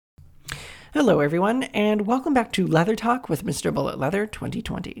Hello, everyone, and welcome back to Leather Talk with Mr. Bullet Leather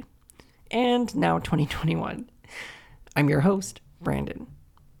 2020. And now 2021. I'm your host, Brandon.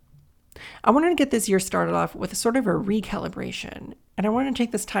 I wanted to get this year started off with a sort of a recalibration, and I want to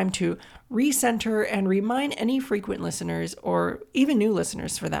take this time to recenter and remind any frequent listeners, or even new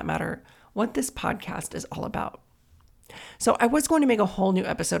listeners for that matter, what this podcast is all about. So I was going to make a whole new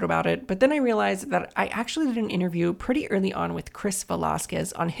episode about it, but then I realized that I actually did an interview pretty early on with Chris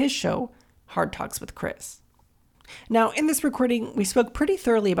Velasquez on his show, Hard Talks with Chris. Now, in this recording, we spoke pretty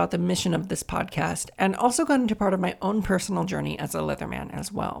thoroughly about the mission of this podcast and also got into part of my own personal journey as a Leatherman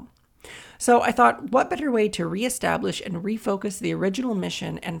as well. So I thought, what better way to reestablish and refocus the original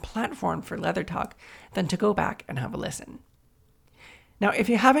mission and platform for Leather Talk than to go back and have a listen? Now, if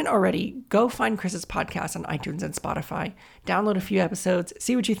you haven't already, go find Chris's podcast on iTunes and Spotify, download a few episodes,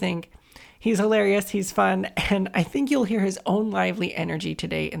 see what you think. He's hilarious, he's fun, and I think you'll hear his own lively energy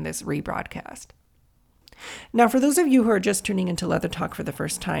today in this rebroadcast. Now, for those of you who are just tuning into Leather Talk for the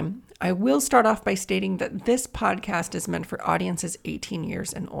first time, I will start off by stating that this podcast is meant for audiences 18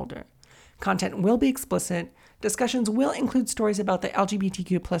 years and older. Content will be explicit, discussions will include stories about the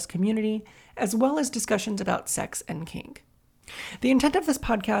LGBTQ plus community, as well as discussions about sex and kink. The intent of this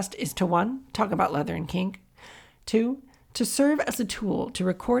podcast is to 1, talk about leather and kink, 2, to serve as a tool to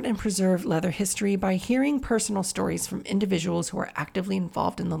record and preserve leather history by hearing personal stories from individuals who are actively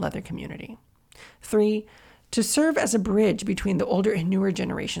involved in the leather community. 3, to serve as a bridge between the older and newer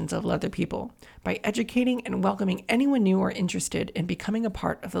generations of leather people by educating and welcoming anyone new or interested in becoming a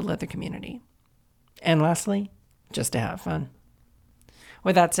part of the leather community. And lastly, just to have fun.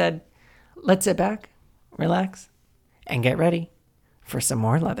 With that said, let's sit back, relax, and get ready for some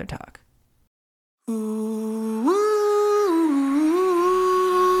more leather talk.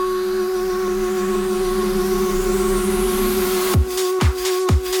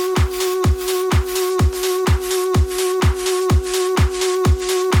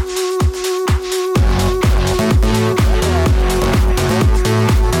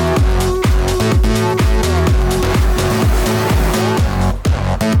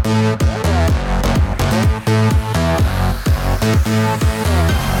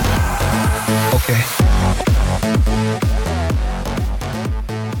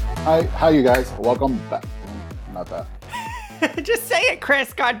 Hi, you guys. Welcome back. Not that. Just say it,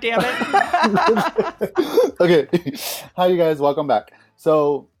 Chris. God damn it. Okay. Hi, you guys. Welcome back.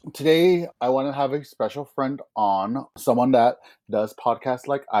 So today I want to have a special friend on, someone that does podcasts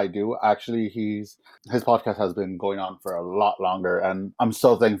like I do. Actually, his podcast has been going on for a lot longer, and I'm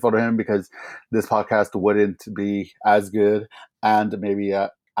so thankful to him because this podcast wouldn't be as good and maybe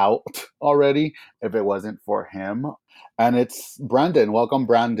out already if it wasn't for him. And it's Brandon. Welcome,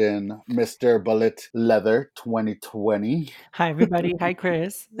 Brandon, Mr. Bullet Leather 2020. Hi, everybody. Hi,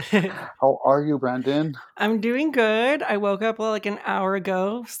 Chris. How are you, Brandon? I'm doing good. I woke up like an hour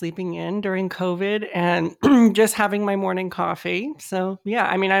ago, sleeping in during COVID and just having my morning coffee. So, yeah,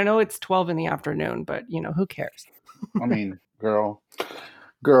 I mean, I know it's 12 in the afternoon, but, who cares? I mean, girl.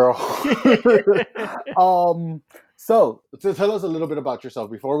 So to tell us a little bit about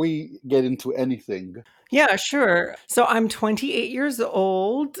yourself before we get into anything. Yeah, sure. So I'm 28 years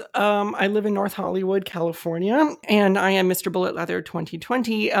old. I live in North Hollywood, California, and I am Mr. Bullet Leather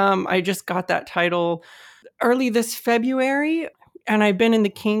 2020. I just got that title early this February, and I've been in the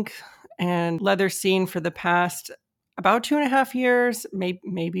kink and leather scene for the past about 2.5 years,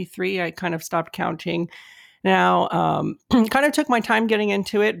 maybe 3. I kind of stopped counting. Now, kind of took my time getting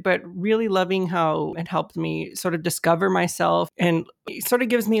into it, but really loving how it helped me sort of discover myself, and it sort of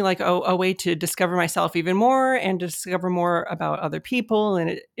gives me like a way to discover myself even more and discover more about other people.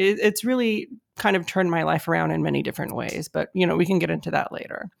 And it's really kind of turned my life around in many different ways, but we can get into that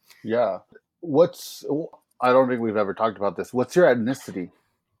later. Yeah. I don't think we've ever talked about this. What's your ethnicity?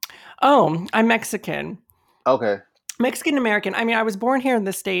 Oh, I'm Mexican. Okay. Mexican American. I mean, I was born here in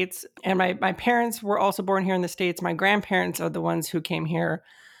the States, and my parents were also born here in the States. My grandparents are the ones who came here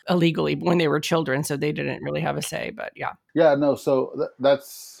illegally when they were children, so they didn't really have a say, but yeah. Yeah, no, so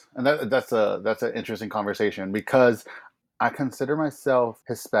that's an interesting conversation because I consider myself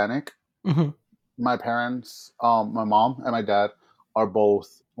Hispanic. Mm-hmm. My parents, my mom and my dad are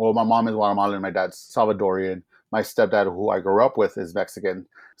both, well, my mom is Guatemalan and my dad's Salvadorian. My stepdad, who I grew up with, is Mexican.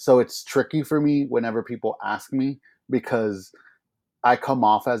 So it's tricky for me whenever people ask me, because I come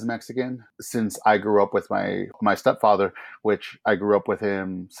off as Mexican since I grew up with my stepfather, which I grew up with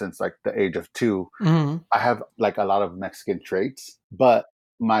him since like the age of 2. Mm-hmm. I have like a lot of Mexican traits, but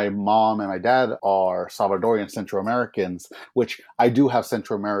my mom and my dad are Salvadorian Central Americans, which I do have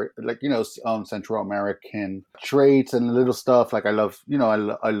Central American, like, Central American traits and little stuff. Like I love,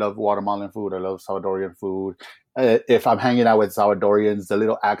 I love Guatemalan food. I love Salvadorian food. If I'm hanging out with Salvadorians, the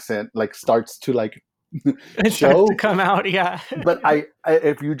little accent like starts to like It starts to show. come out. Yeah. But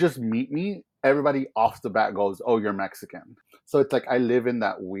if you just meet me, everybody off the bat goes, "Oh, you're Mexican." So it's like I live in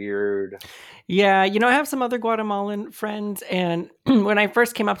that weird. Yeah, I have some other Guatemalan friends, and when I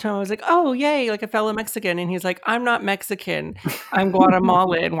first came up to him, I was like, "Oh, yay, like a fellow Mexican." And he's like, "I'm not Mexican. I'm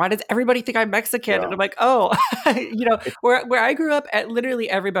Guatemalan. Why does everybody think I'm Mexican?" And Yeah. I'm like, "Oh, where I grew up, literally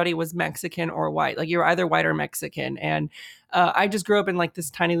everybody was Mexican or white. Like you were either white or Mexican." And I just grew up in like this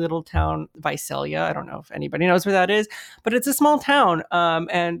tiny little town, Visalia. I don't know if anybody knows where that is, but it's a small town,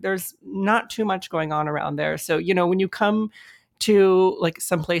 and there's not too much going on around there. So when you come to like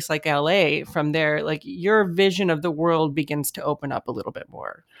someplace like LA from there, like your vision of the world begins to open up a little bit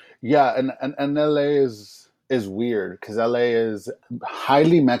more. Yeah, and LA is weird because LA is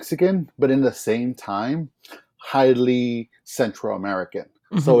highly Mexican, but in the same time, highly Central American.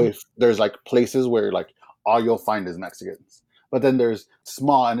 So Mhm. if there's like places where like all you'll find is Mexicans, but then there's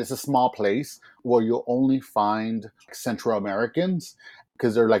small, and it's a small place where you'll only find Central Americans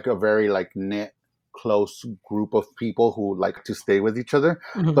because they're like a very like knit, close group of people who like to stay with each other.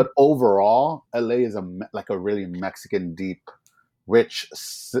 Mhm. But overall, LA is like a really Mexican deep rich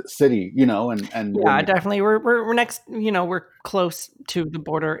city, and when Yeah, you definitely. We're next, we're close to the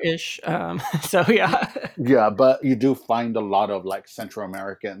border ish. So yeah. yeah, but you do find a lot of like Central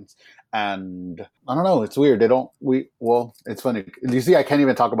Americans, and I don't know, it's weird. They don't we well, it's funny. You see, I can't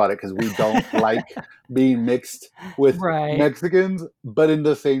even talk about it because we don't like being mixed with Right. Mexicans, but in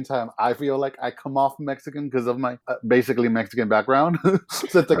the same time, I feel like I come off Mexican because of my basically Mexican background.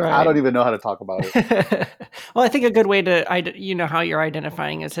 So it's like I Right. don't even know how to talk about it. Well, I think a good way to, how you're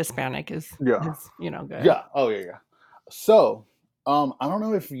identifying as Hispanic Yeah. is, good. Yeah. Oh, yeah, yeah. So, I don't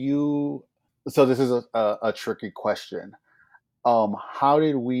know if you. So this is a tricky question. How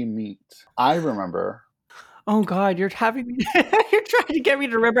did we meet? I remember. Oh God, you're having me, you're trying to get me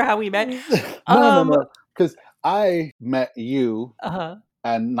to remember how we met. No, no, Um, no. Because I met you, uh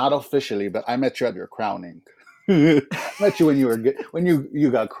and not officially, but I met you at your crowning. Met you when when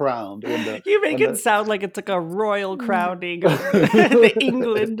you got crowned You make when it the. sound like it's like a royal crowning of the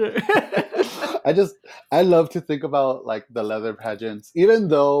England. I just I love to think about like the leather pageants, even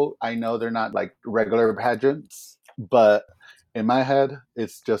though I know they're not like regular pageants, but in my head,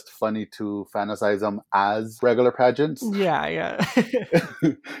 it's just funny to fantasize them as regular pageants. Yeah, yeah.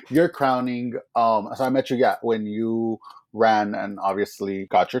 You're crowning. So I met you, yeah, when you ran and obviously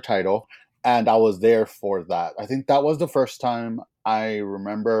got your title, and I was there for that. I think that was the first time I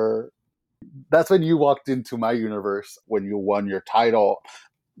remember. That's when you walked into my universe when you won your title.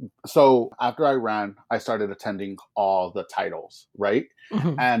 So after I ran, I started attending all the titles, right?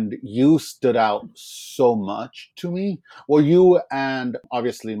 Mhm. And you stood out so much to me. Well, you and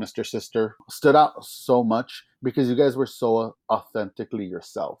obviously Mr. Sister stood out so much because you guys were so authentically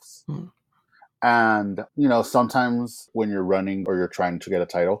yourselves. Mhm. And sometimes when you're running or you're trying to get a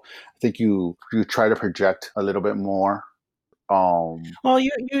title, I think you try to project a little bit more. Well,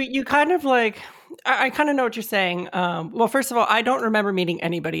 you kind of like, I kind of know what you're saying. Well, first of all, I don't remember meeting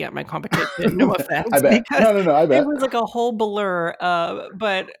anybody at my competition. No I offense, bet. because No, no, no, I it bet. was like a whole blur.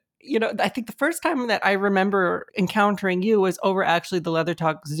 But I think the first time that I remember encountering you was over actually the Leather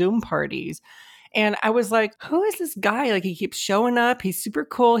Talk Zoom parties. And I was like, who is this guy? Like he keeps showing up. He's super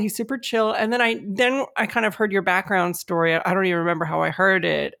cool. He's super chill. And then I kind of heard your background story. I don't even remember how I heard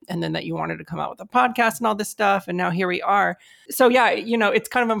it. And then that you wanted to come out with a podcast and all this stuff. And now here we are. So yeah, it's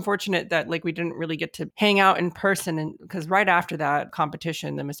kind of unfortunate that like we didn't really get to hang out in person. And because right after that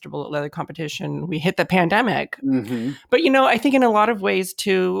competition, the Mr. Bullet Leather competition, we hit the pandemic. Hmm. But I think in a lot of ways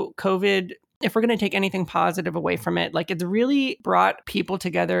too, COVID, if we're going to take anything positive away from it, like it's really brought people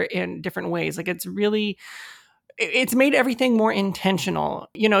together in different ways. Like it's made everything more intentional.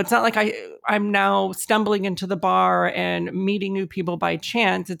 It's not like I'm now stumbling into the bar and meeting new people by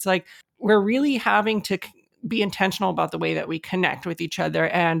chance. It's like we're really having to be intentional about the way that we connect with each other.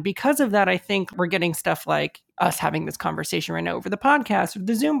 And because of that, I think we're getting stuff like us having this conversation right now over the podcast or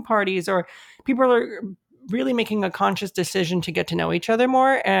the Zoom parties, or people are really making a conscious decision to get to know each other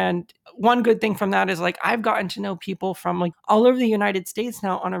more. And one good thing from that is like I've gotten to know people from like all over the United States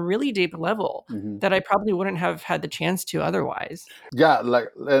now on a really deep level Hmm. that I probably wouldn't have had the chance to otherwise. Yeah, like,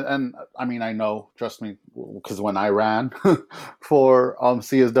 and I mean, I know, trust me, because when I ran for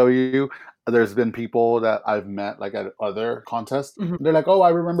CSW, there's been people that I've met like at other contests. Mhm. They're like, "Oh, I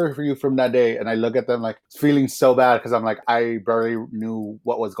remember for you from that day," and I look at them like feeling so bad because I'm like, I barely knew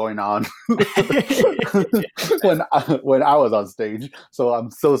what was going on when I was on stage. So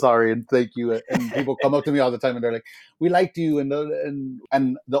I'm so sorry and thank you. And people come up to me all the time and they're like, "We liked you," and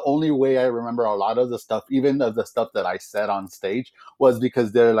the only way I remember a lot of the stuff, even of the stuff that I said on stage, was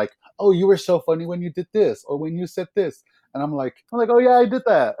because they're like, "Oh, you were so funny when you did this or when you said this." And I'm like, "Oh yeah, I did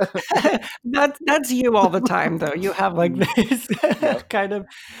that." That's you all the time, though. You have like Mm, this yep. kind of,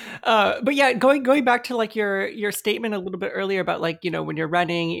 but yeah, going back to like your statement a little bit earlier about like when you're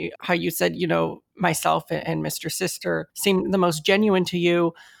running, how you said myself and Mr. Sister seem the most genuine to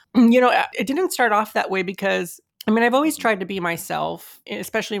you. It didn't start off that way because I mean I've always Mhm. tried to be myself,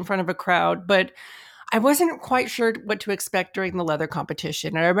 especially in front of a crowd, but I wasn't quite sure what to expect during the leather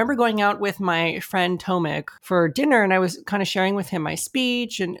competition. And I remember going out with my friend Tomek for dinner and I was kind of sharing with him my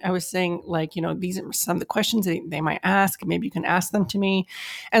speech. And I was saying, like, these are some of the questions they might ask. Maybe you can ask them to me.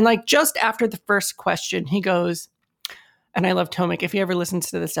 And like just after the first question, he goes, and I love Tomek. If he ever listens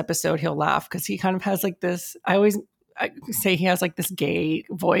to this episode, he'll laugh because he kind of has like this. I say he has like this gay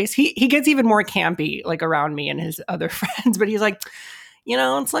voice. He gets even more campy like around me and his other friends, but he's like,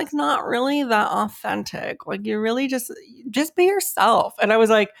 it's like not really that authentic. Like you really just be yourself. And I was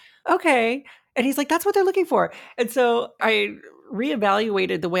like, okay. And he's like, that's what they're looking for. And so I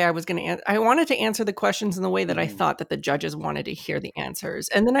reevaluated the way I was going to answer. I wanted to answer the questions in the way that I Mhm. thought that the judges wanted to hear the answers.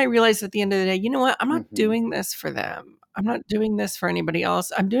 And then I realized at the end of the day, you know what? I'm not Mhm. doing this for them. I'm not doing this for anybody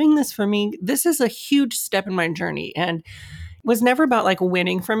else. I'm doing this for me. This is a huge step in my journey. And it was never about like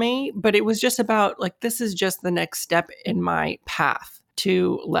winning for me, but it was just about like, this is just the next step in my path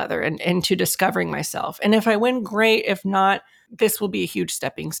to leather and to discovering myself. And if I win, great. If not, this will be a huge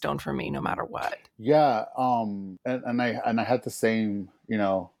stepping stone for me no matter what. Yeah. And I had the same,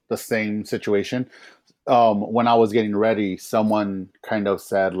 the same situation. When I was getting ready, someone kind of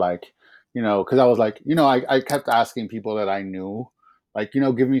said like, because I was like, I kept asking people that I knew, like,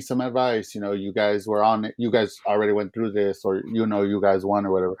 give me some advice. You guys were on it. You guys already went through this, or you guys won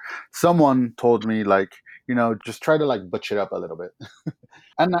or whatever. Someone told me like, just try to like butch it up a little bit.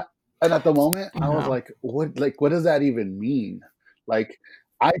 and I, and at the moment, I was Yeah. like, what does that even mean? Like,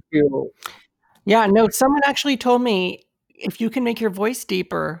 I feel. Yeah, no, someone actually told me if you can make your voice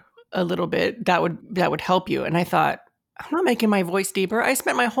deeper a little bit, that would help you. And I thought, I'm not making my voice deeper. I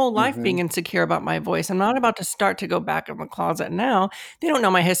spent my whole life being Mhm. insecure about my voice. I'm not about to start to go back in the closet now. They don't know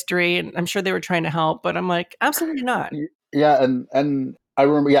my history, and I'm sure they were trying to help, but I'm like, absolutely not. Yeah, and I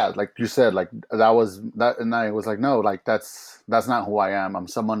remember, yeah, like you said, like that was that, and I was like, no, like that's not who I am. I'm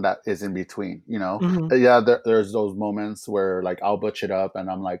someone that is in between, Mhm. Yeah, there's those moments where like I'll butch it up, and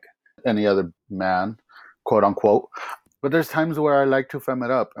I'm like any other man, quote unquote. But there's times where I like to fem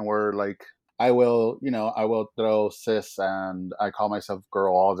it up, and where like I will throw sis, and I call myself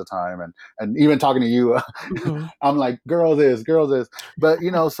girl all the time, and even talking to you, Mhm. I'm like girl this, but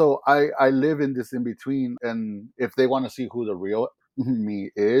so I live in this in between, and if they want to see who the real me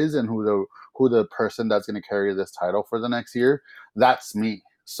is and who the person that's going to carry this title for the next year, that's me.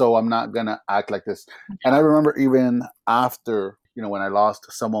 So I'm not gonna act like this. And I remember even after when I lost,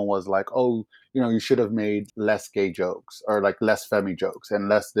 someone was like, "Oh, you should have made less gay jokes or like less femi jokes and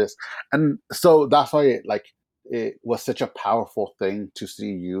less this." And so that's why it was such a powerful thing to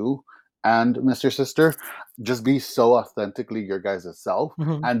see you and Mr. Sister just be so authentically your guys' self,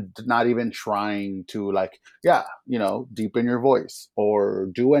 Mhm. and not even trying to like, yeah, deepen your voice or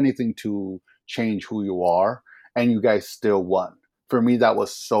do anything to change who you are, and you guys still won. For me, that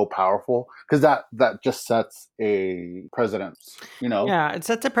was so powerful because that just sets a precedence. Yeah, it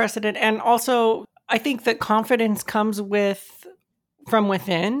sets a precedent. And also, I think that confidence comes from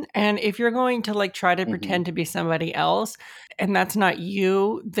within. And if you're going to like try to Hmm. pretend to be somebody else and that's not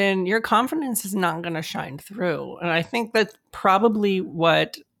you, then your confidence is not going to shine through. And I think that's probably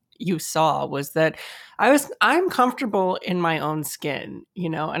what you saw was that I'm comfortable in my own skin,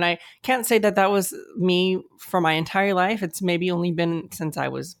 and I can't say that that was me for my entire life. It's maybe only been since I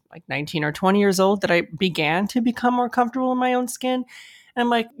was like 19 or 20 years old that I began to become more comfortable in my own skin. And I'm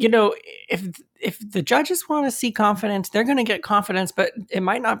like, if the judges want to see confidence, they're going to get confidence, but it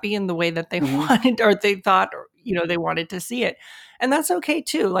might not be in the way that they Hmm. wanted or they thought, or, they wanted to see it. And that's okay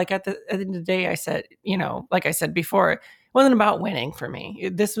too. Like at the end of the day, I said, like I said before, it wasn't about winning for me.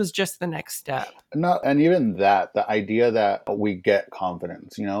 This was just the next step. No, and even that, the idea that we get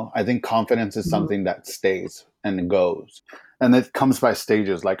confidence, I think confidence is Mhm. something that stays and goes. And it comes by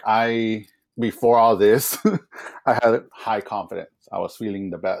stages. Like before all this, I had high confidence. I was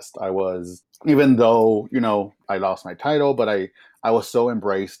feeling the best. I was, even though, I lost my title, but I was so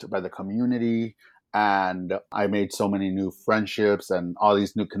embraced by the community, and I made so many new friendships and all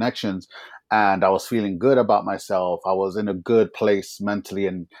these new connections, and I was feeling good about myself. I was in a good place mentally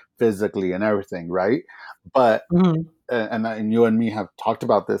and physically and everything, right? But Mhm. and you and me have talked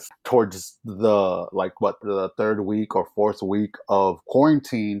about this towards the like what the third week or fourth week of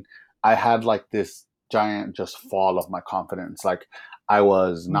quarantine. I had like this giant just fall of my confidence. Like I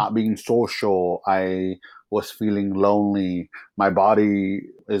was not being social. I was feeling lonely. My body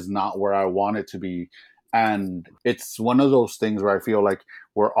is not where I want it to be. And it's one of those things where I feel like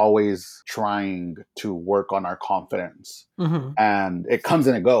we're always trying to work on our confidence, Mhm. and it comes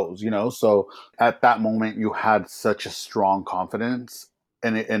and it goes, So at that moment, you had such a strong confidence,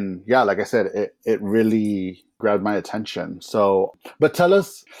 and yeah, like I said, it really grabbed my attention. So, but tell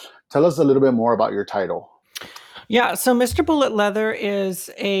us a little bit more about your title. Yeah, so Mr. Bullet Leather is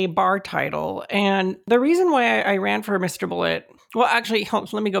a bar title. And the reason why I ran for Mr. Bullet, well, actually,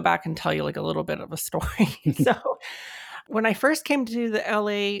 let me go back and tell you like a little bit of a story. So, when I first came to the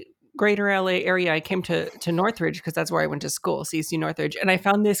LA, greater LA area, I came to Northridge because that's where I went to school, CC Northridge. And I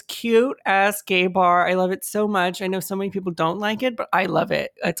found this cute ass gay bar. I love it so much. I know so many people don't like it, but I love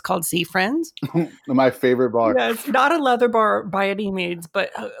it. It's called Sea Friends. My favorite bar. Yeah, it's not a leather bar by any means,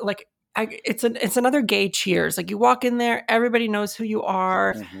 but like it's another gay Cheers. Like you walk in there, everybody knows who you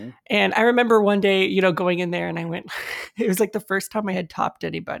are. Hmm. And I remember one day, going in there and I went, it was like the first time I had topped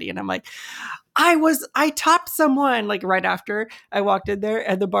anybody. And I'm like, I topped someone like right after I walked in there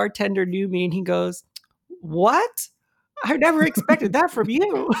and the bartender knew me and he goes, "What? I never expected that from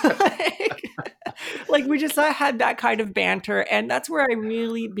you." Like we just had that kind of banter. And that's where I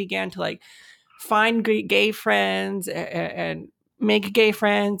really began to like find gay friends and make gay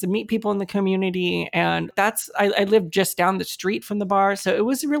friends and meet people in the community. And I lived just down the street from the bar. So it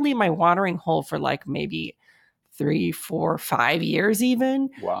was really my watering hole for like maybe 3, 4, 5 years even,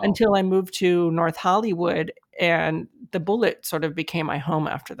 Wow. until I moved to North Hollywood and the Bullet sort of became my home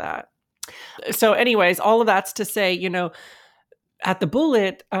after that. So anyways, all of that's to say, at the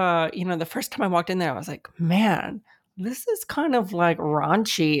Bullet, the first time I walked in there, I was like, man, this is kind of like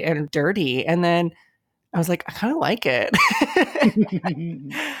raunchy and dirty. And then I was like, I kind of like it.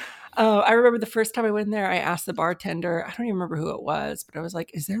 I remember the first time I went in there, I asked the bartender, I don't even remember who it was, but I was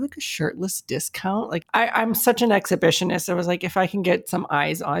like, is there like a shirtless discount? Like, I'm such an exhibitionist. I was like, if I can get some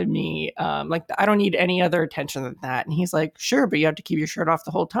eyes on me, like, I don't need any other attention than that. And he's like, sure, but you have to keep your shirt off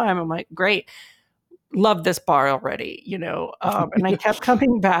the whole time. I'm like, great. Love this bar already, and I kept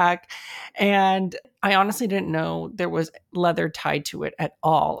coming back. And I honestly didn't know there was leather tied to it at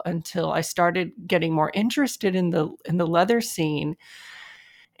all until I started getting more interested in the leather scene.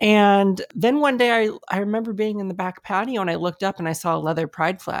 And then one day I remember being in the back patio and I looked up and I saw a leather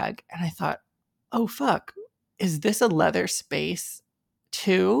pride flag and I thought, oh fuck, is this a leather space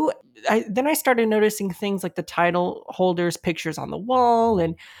too? Then I started noticing things like the title holders pictures on the wall,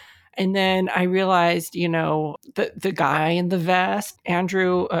 and then I realized, the guy in the vest,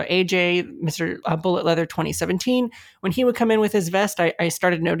 Andrew, AJ, Mr. Bullet Leather 2017, when he would come in with his vest, I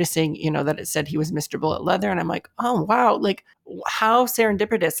started noticing, that it said he was Mr. Bullet Leather. And I'm like, oh, wow, like how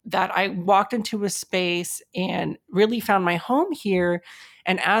serendipitous that I walked into a space and really found my home here.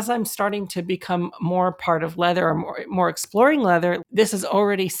 And as I'm starting to become more part of leather or more exploring leather, this is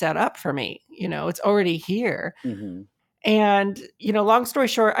already set up for me. It's already here. Hmm. And, long story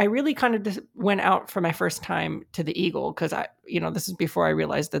short, I really kind of just went out for my first time to the Eagle because this is before I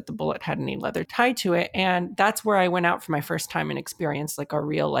realized that the Bullet had any leather tied to it. And that's where I went out for my first time and experienced like a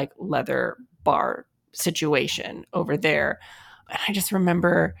real like leather bar situation over there. And I just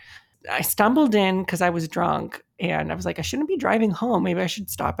remember I stumbled in because I was drunk and I was like, I shouldn't be driving home. Maybe I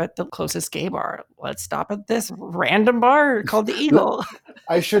should stop at the closest gay bar. Let's stop at this random bar called the Eagle.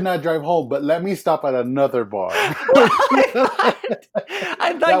 I should not drive home, but let me stop at another bar. I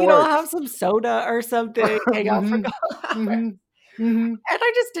thought, That I'll have works. some soda or something, hang out for Hmm. a couple hours. Hmm. Hmm. And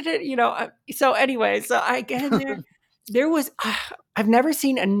I just didn't, so anyway, so I get in there. There was, I've never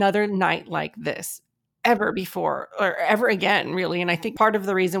seen another night like this ever before or ever again, really. And I think part of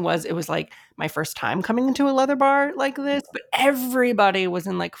the reason was it was like my first time coming into a leather bar like this, but everybody was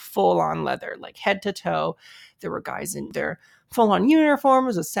in like full on leather, like head to toe. There were guys in their full on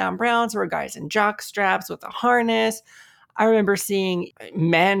uniforms with Sam Browns. There were guys in jock straps with a harness. I remember seeing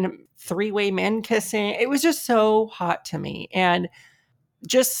men, three-way men kissing. It was just so hot to me. And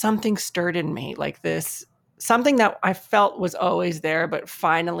just something stirred in me like this, something that I felt was always there, but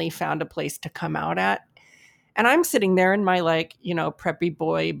finally found a place to come out at. And I'm sitting there in my like, preppy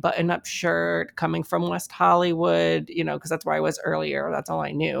boy button up shirt coming from West Hollywood, because that's where I was earlier. That's all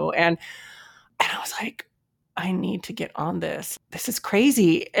I knew. And I was like, I need to get on this. This is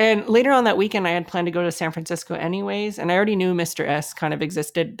crazy. And later on that weekend, I had planned to go to San Francisco anyways. And I already knew Mr. S kind of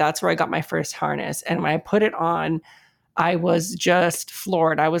existed. That's where I got my first harness. And when I put it on, I was just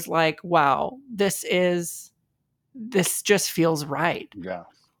floored. I was like, wow, this just feels right. Yeah.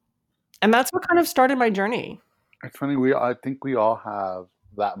 And that's what kind of started my journey. It's funny. I think we all have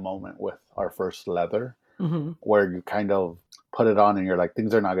that moment with our first leather Mm-hmm. where you kind of put it on and you're like,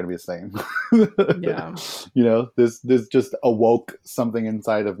 things are not going to be the same. Yeah. This just awoke something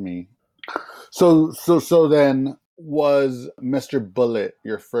inside of me. So then, was Mr. Bullet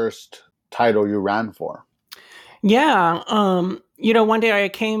your first title you ran for? Yeah. One day I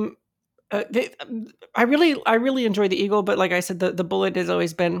came. I really enjoy the Eagle, but like I said, the Bullet has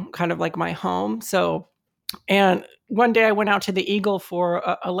always been kind of like my home. So, and one day I went out to the Eagle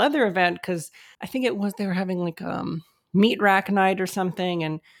for a leather event because I think they were having like meat rack night or something,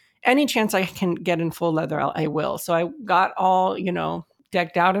 and any chance I can get in full leather, I will. So I got all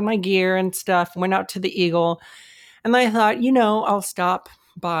decked out in my gear and stuff. Went out to the Eagle, and I thought, I'll stop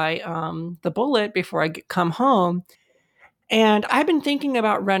by the Bullet before I come home. And I've been thinking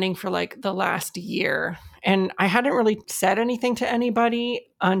about running for like the last year. And I hadn't really said anything to anybody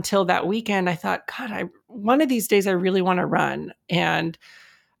until that weekend. I thought, God, one of these days I really want to run. And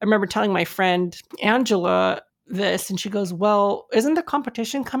I remember telling my friend Angela this, and she goes, well, isn't the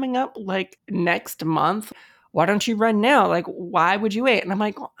competition coming up like next month? Why don't you run now? Like, why would you wait? And I'm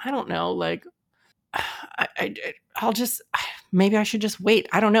like, well, I don't know. Like, I'll just, maybe I should just wait.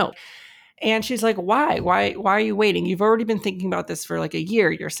 I don't know. And she's like, why? Why are you waiting? You've already been thinking about this for like a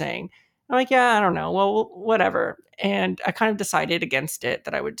year, you're saying. I'm like, yeah, I don't know. Well, whatever. And I kind of decided against it,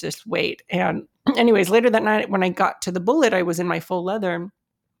 that I would just wait. And anyways, later that night when I got to the Bullet, I was in my full leather,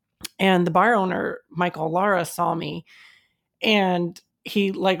 and the bar owner, Michael Lara, saw me, and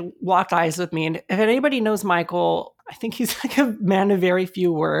he like locked eyes with me. And if anybody knows Michael, I think he's like a man of very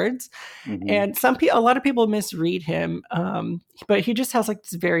few words. Mm-hmm. And a lot of people misread him, but he just has like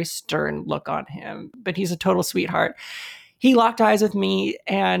this very stern look on him. But he's a total sweetheart. He locked eyes with me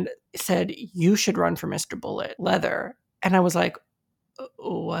and said, "You should run for Mr. Bullet Leather." And I was like,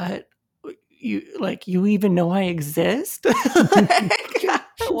 "What? You even know I exist?" Like,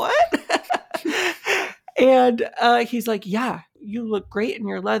 what? And he's like, "Yeah, you look great in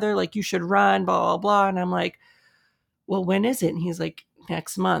your leather. Like, you should run, blah, blah, blah." And I'm like, well, when is it? And he's like,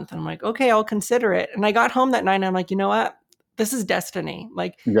 next month. And I'm like, okay, I'll consider it. And I got home that night and I'm like, you know what? This is destiny.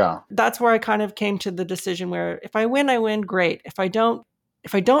 Like, Yeah. that's where I kind of came to the decision where if I win, I win. Great. If I don't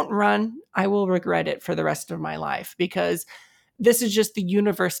run, I will regret it for the rest of my life, because this is just the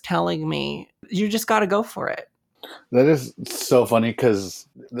universe telling me you just got to go for it. That is so funny because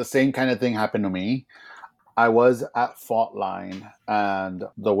the same kind of thing happened to me. I was at Fault Line and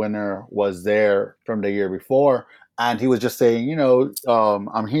the winner was there from the year before. And he was just saying,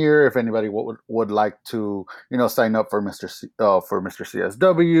 I'm here if anybody would like to, sign up for for Mr.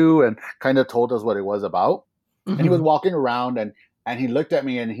 CSW, and kind of told us what it was about. Mm-hmm. And he was walking around and he looked at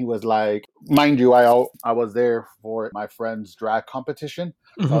me and he was like, mind you, I was there for my friend's drag competition.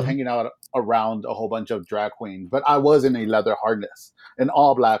 So I was hanging out around a whole bunch of drag queens, but I was in a leather harness. And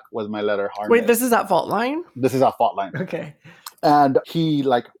all black was my leather harness. Wait, this is at Fault Line? This is at Fault Line. Okay. And he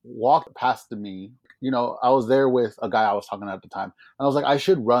like walked past me. I was there with a guy I was talking to at the time. And I was like, I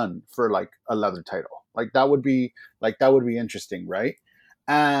should run for like a leather title. That would be interesting, right?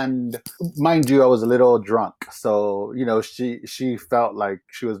 And mind you, I was a little drunk. So, she felt like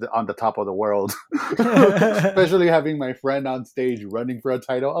she was on the top of the world, especially having my friend on stage running for a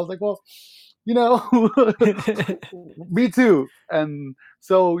title. I was like, well, me too. And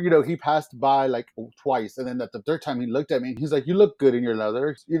so, he passed by like twice. And then at the third time he looked at me and he's like, you look good in your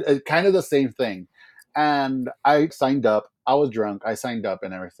leather. Kind of the same thing. And I signed up. I was drunk. I signed up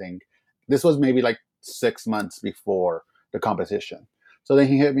and everything. This was maybe like 6 months before the competition. So then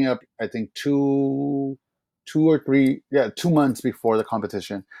he hit me up, I think 2 months before the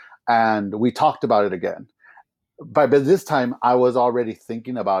competition. And we talked about it again. But this time I was already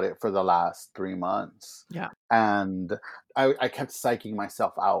thinking about it for the last 3 months. Yeah. And I kept psyching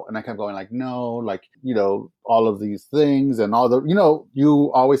myself out, and I kept going like, no, like, all of these things and all the,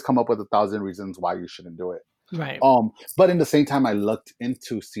 you always come up with 1,000 reasons why you shouldn't do it. Right. But in the same time, I looked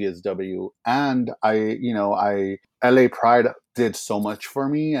into CSW, and LA Pride did so much for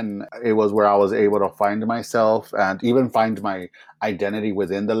me, and it was where I was able to find myself and even find my identity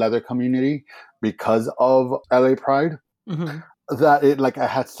within the leather community because of LA Pride. Mm-hmm. That it like I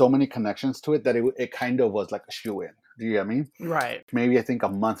had so many connections to it that it kind of was like a shoe-in. Do you get me? Right. Maybe I think a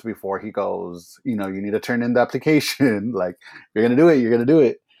month before he goes, you need to turn in the application. Like, you're gonna do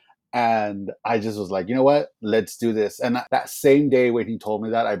it. And I just was like, you know what? Let's do this. And that same day when he told me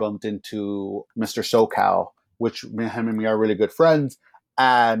that, I bumped into Mr. SoCal, which him and me are really good friends.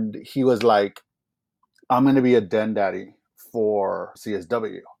 And he was like, I'm going to be a den daddy for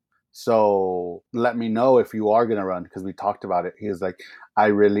CSW. So let me know if you are going to run, because we talked about it. He was like, I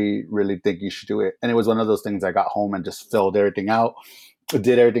really, really think you should do it. And it was one of those things. I got home and just filled everything out,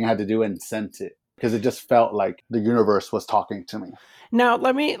 did everything I had to do, and sent it, because it just felt like the universe was talking to me. Now,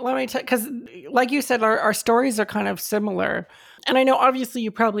 let me tell, because like you said, our stories are kind of similar. And I know obviously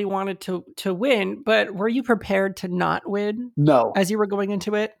you probably wanted to win, but were you prepared to not win No, as you were going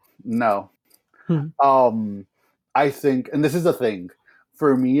into it? no. Hmm. I think, and this is the thing,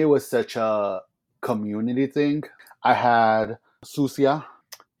 for me, it was such a community thing. I had Susia,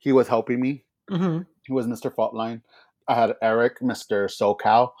 he was helping me. Mm-hmm. He was Mr. Faultline. I had Eric, Mr.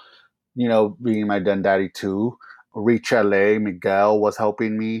 SoCal, being my den daddy too. Reach LA, Miguel was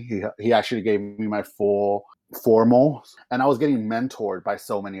helping me. He actually gave me my full formal, and I was getting mentored by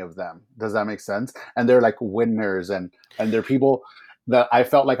so many of them. Does that make sense? And they're like winners, and they're people that I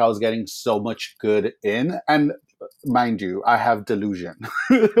felt like I was getting so much good in. And mind you, I have delusion.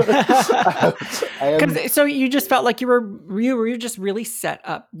 I am. So you just felt like you were just really set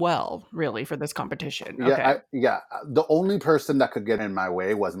up well, really, for this competition. Okay. Yeah. The only person that could get in my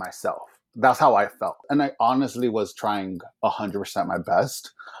way was myself. That's how I felt, and I honestly was trying 100% my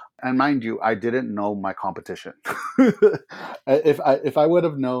best. And mind you, I didn't know my competition. If I would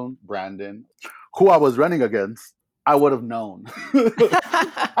have known Brandon, who I was running against, I would have known.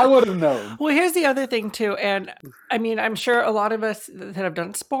 I would have known. Well, here's the other thing too, and I mean, I'm sure a lot of us that have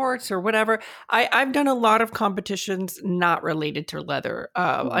done sports or whatever, I've done a lot of competitions not related to leather.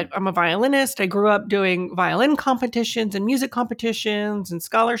 I'm a violinist. I grew up doing violin competitions and music competitions and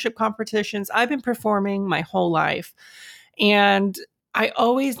scholarship competitions. I've been performing my whole life, and I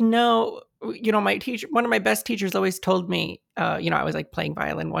always know. My teacher, one of my best teachers, always told me, I was like playing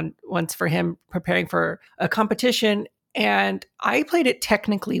violin once for him, preparing for a competition, and I played it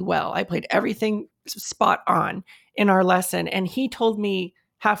technically well. I played everything spot on in our lesson. And he told me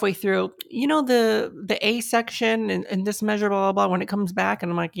halfway through, the A section and this measure, blah, blah, blah, when it comes back.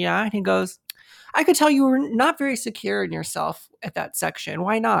 And I'm like, yeah. And he goes, I could tell you were not very secure in yourself at that section.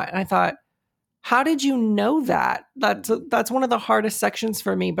 Why not? And I thought, how did you know that? That's one of the hardest sections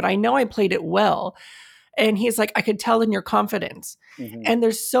for me, but I know I played it well. And he's like, I could tell in your confidence. Mm-hmm. And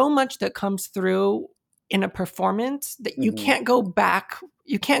there's so much that comes through in a performance that you can't go back.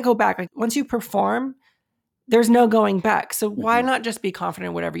 You can't go back. Like once you perform, there's no going back. So why not just be confident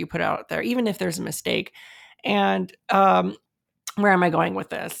in whatever you put out there, even if there's a mistake? And where am I going with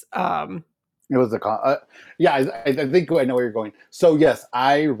this? It was I think I know where you're going. So yes,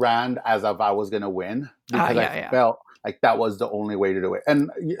 I ran as if I was going to win, because I felt like that was the only way to do it.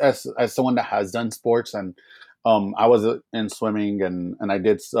 And as someone that has done sports, and I was in swimming, and I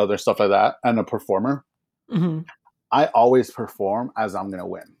did other stuff like that, and a performer, I always perform as I'm going to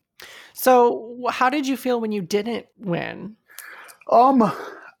win. So how did you feel when you didn't win?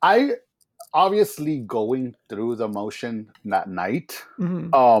 I obviously going through the motion that night.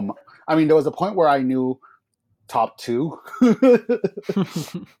 I mean, there was a point where I knew top two.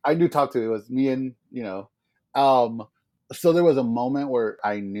 I knew top two. It was me and, so there was a moment where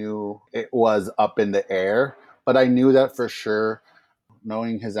I knew it was up in the air, but I knew that for sure,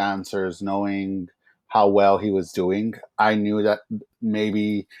 knowing his answers, knowing how well he was doing, I knew that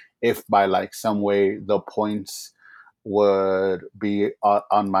maybe if by like some way the points would be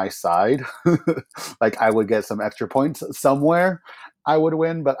on my side, like I would get some extra points somewhere, I would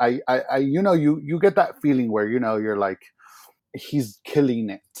win. But I you get that feeling where you're like, he's killing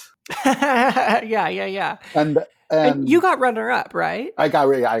it. Yeah. And you got runner up, right? I got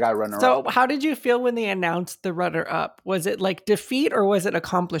runner up. So how did you feel when they announced the runner up? Was it like defeat or was it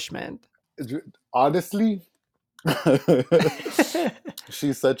accomplishment? Honestly,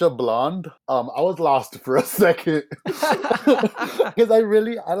 she's such a blonde. I was lost for a second, because I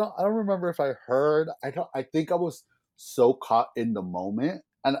don't remember if I heard. I think I was so caught in the moment,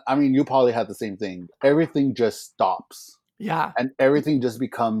 and I mean, you probably had the same thing. Everything just stops. Yeah, and everything just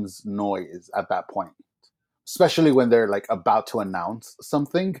becomes noise at that point. Especially when they're like about to announce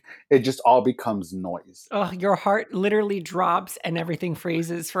something, it just all becomes noise. Oh, your heart literally drops and everything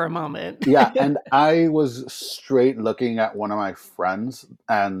freezes for a moment. Yeah, and I was straight looking at one of my friends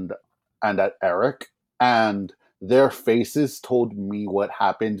and at Eric, and their faces told me what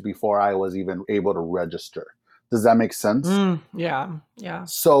happened before I was even able to register. Does that make sense? Yeah.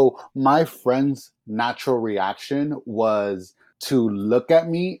 So my friend's natural reaction was to look at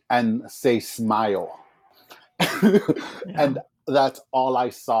me and say smile. And that's all I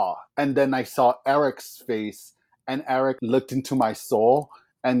saw. And then I saw Eric's face, and Eric looked into my soul,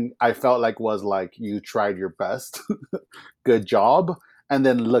 and I felt like was like, you tried your best. Good job. And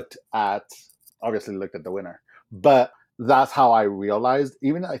then obviously looked at the winner. But that's how I realized,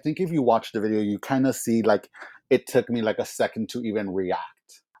 even I think if you watch the video, you kind of see like it took me like a second to even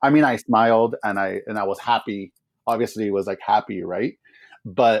react. I mean, I smiled and I was happy. Obviously it was like happy, right?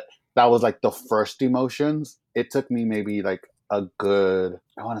 But that was like the first emotions. It took me maybe like a good,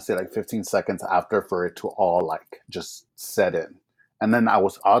 I want to say like 15 seconds after for it to all like just set in. And then I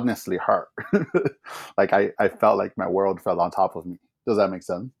was honestly hurt. Like I felt like my world fell on top of me. Does that make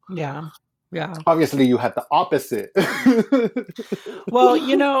sense? Yeah. Yeah. Obviously you had the opposite. Well,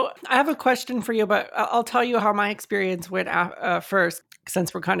 I have a question for you, but I'll tell you how my experience went first,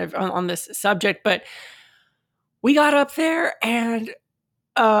 since we're kind of on this subject. But we got up there, and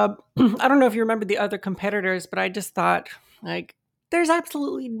I don't know if you remember the other competitors, but I just thought, like, there's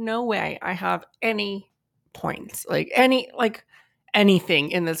absolutely no way I have any points, like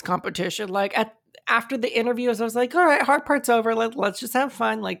anything in this competition. Like after the interviews, I was like, all right, hard part's over. Let's just have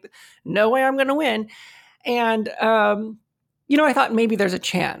fun. Like, no way I'm going to win. And I thought maybe there's a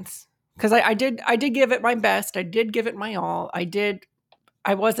chance, because I did give it my best. I did give it my all.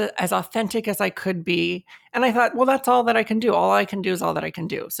 I was as authentic as I could be. And I thought, well, that's all that I can do. All I can do is all that I can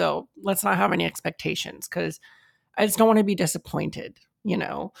do. So let's not have any expectations, because I just don't want to be disappointed,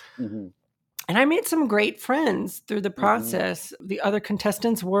 Mm-hmm. And I made some great friends through the process. Mm-hmm. The other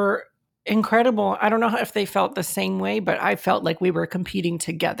contestants were incredible. I don't know if they felt the same way, but I felt like we were competing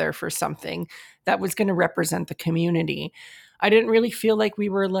together for something that was going to represent the community. I didn't really feel like we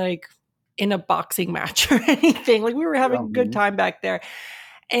were like in a boxing match or anything. Like, we were having a good time back there.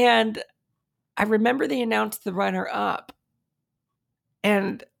 And I remember they announced the runner up,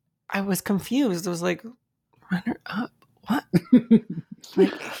 and I was confused. I was like, runner up? What?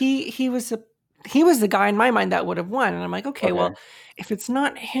 Like, he was the guy in my mind that would have won. And I'm like, okay, well, if it's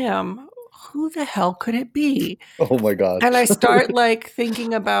not him, who the hell could it be? Oh my gosh. And I start like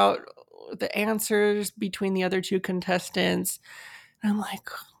thinking about the answers between the other two contestants. And I'm like,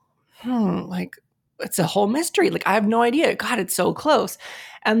 like, it's a whole mystery. Like, I have no idea. God, it's so close.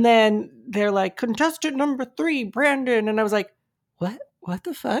 And then they're like, contestant number 3, Brandon. And I was like, what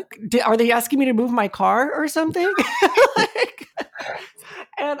the fuck? Are they asking me to move my car or something?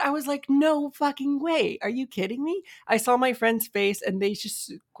 And I was like, no fucking way. Are you kidding me? I saw my friend's face and they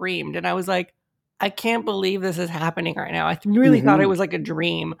just screamed. And I was like, I can't believe this is happening right now. I really thought it was like a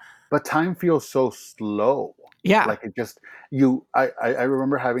dream. But time feels so slow. Yeah. Like it just, I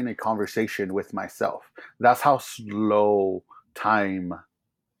remember having a conversation with myself. That's how slow time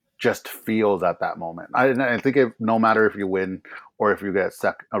just feels at that moment. I think no matter if you win or if you get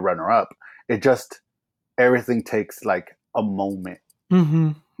a runner up, everything takes like a moment.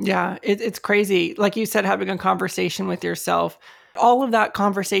 Mm-hmm. Yeah, it's crazy. Like you said, having a conversation with yourself. All of that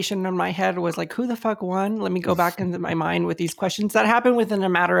conversation in my head was like, who the fuck won? Let me go back into my mind with these questions that happened within a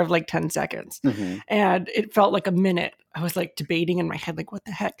matter of like 10 seconds. Mm-hmm. And it felt like a minute. I was like debating in my head, like, what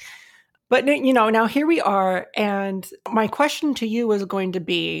the heck? But, now here we are. And my question to you was going to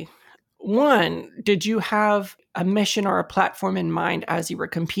be, 1, did you have a mission or a platform in mind as you were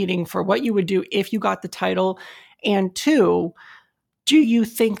competing for what you would do if you got the title? And 2, do you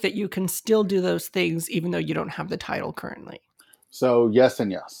think that you can still do those things even though you don't have the title currently? So yes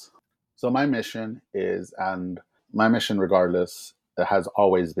and yes. So my mission regardless, it has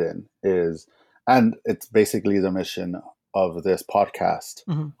always been and it's basically the mission of this podcast,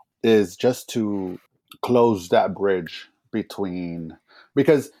 is just to close that bridge between,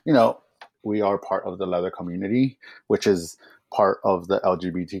 because, we are part of the leather community, which is part of the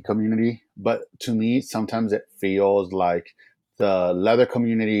LGBT community. But to me, sometimes it feels like the leather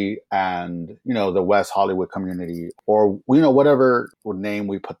community and, the West Hollywood community, or, whatever name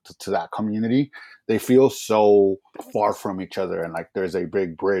we put to that community, they feel so far from each other. And like, there's a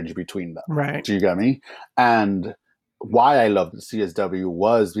big bridge between them. Right. Do you get me? And why I love the CSW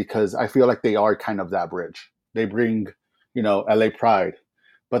was because I feel like they are kind of that bridge. They bring, LA pride,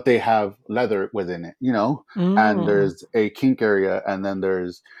 but they have leather within it, and there's a kink area, and then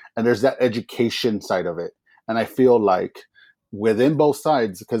there's that education side of it. And I feel like within both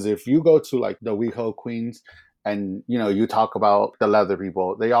sides, because if you go to like the WeHo Queens and, you talk about the leather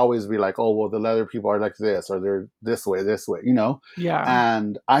people, they always be like, oh, well, the leather people are like this, or they're this way, Yeah.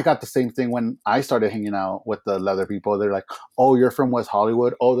 And I got the same thing when I started hanging out with the leather people. They're like, oh, you're from West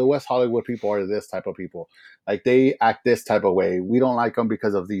Hollywood. Oh, the West Hollywood people are this type of people. Like, they act this type of way. We don't like them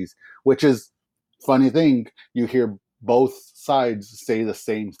because of these, which is funny thing. You hear both sides say the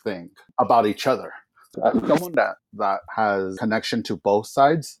same thing about each other. As someone that has connection to both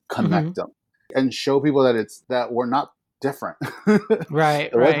sides, Hmm. connect them and show people that we're not different.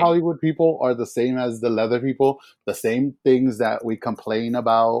 Right, The West right. Hollywood people are the same as the leather people. The same things that we complain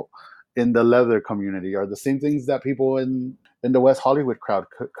about in the leather community are the same things that people in the West Hollywood crowd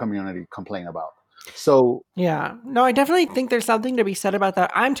community complain about. So Yeah. No, I definitely think there's something to be said about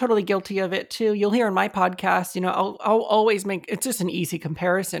that. I'm totally guilty of it too. You'll hear in my podcast, I'll always make it's just an easy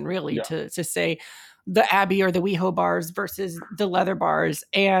comparison really yeah. to say the Abbey or the WeHo bars versus the leather bars.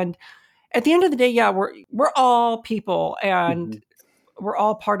 And at the end of the day, yeah, we're all people and Mhm. we're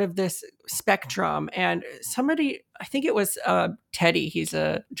all part of this spectrum. And somebody, I think it was Teddy, he's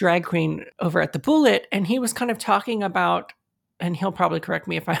a drag queen over at the Bullet, and he was kind of talking about, and he'll probably correct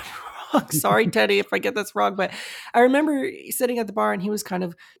me if I'm wrong. Sorry, Teddy, if I get this wrong, but I remember sitting at the bar and he was kind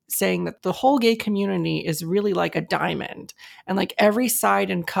of saying that the whole gay community is really like a diamond. And like every side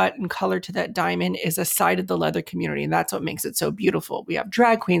and cut and color to that diamond is a side of the leather community. And that's what makes it so beautiful. We have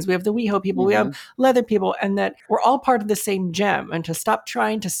drag queens, we have the WeHo people, we have Mhm. leather people, and that we're all part of the same gem. And to stop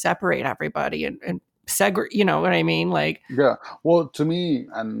trying to separate everybody and segregate, you know what I mean? Like, Yeah. Well, to me,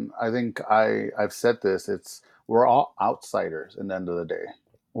 and I think I've said this, it's we're all outsiders in the end of the day.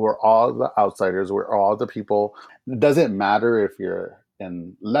 We're all the outsiders. We're all the people. It doesn't matter if you're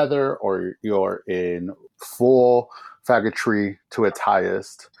in leather or you're in full faggotry to its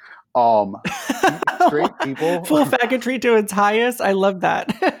highest. Um, Straight people. full faggotry to its highest. I love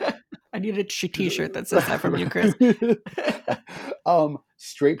that. I need a t-shirt that says that from you, Chris.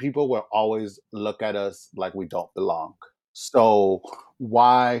 Straight people will always look at us like we don't belong. So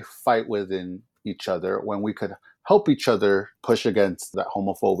why fight within each other when we could help each other push against that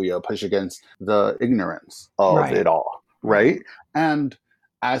homophobia, push against the ignorance of it Right, all, right. right? And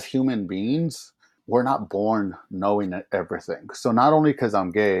as human beings, we're not born knowing everything. So not only because I'm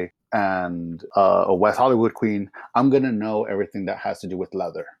gay and a West Hollywood queen, I'm gonna know everything that has to do with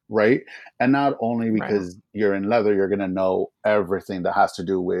leather, right? And not only Right. because you're in leather, you're gonna know everything that has to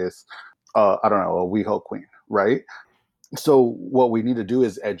do with, I don't know, a WeHo queen, right? So what we need to do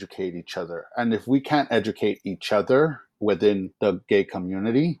is educate each other. And if we can't educate each other within the gay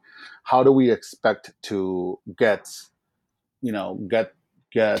community, how do we expect to you know, To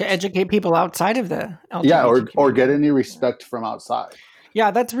get, educate people outside of the yeah, LGBT or get community. any respect from outside?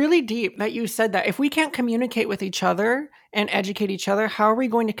 Yeah, that's really deep that you said that. If we can't communicate with each other and educate each other, how are we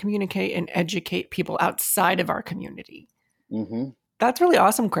going to communicate and educate people outside of our community? Hmm. That's really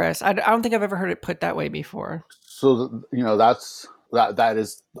awesome, Chris. I don't think I've ever heard it put that way before. So that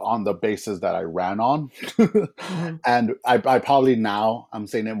is on the basis that I ran on. Hmm. And I probably now I'm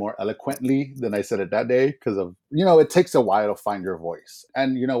saying it more eloquently than I said it that day because of, it takes a while to find your voice.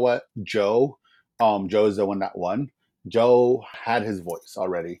 And you know what, Joe is the one that won. Joe had his voice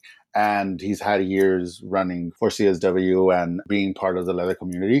already, and he's had years running for CSW and being part of the leather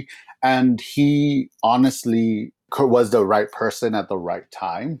community, and he honestly was the right person at the right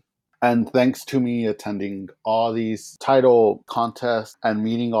time. And thanks to me attending all these title contests and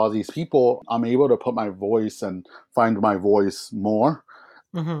meeting all these people, I'm able to put my voice and find my voice more.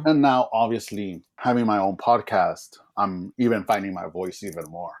 Hmm. And now, obviously, having my own podcast, I'm even finding my voice even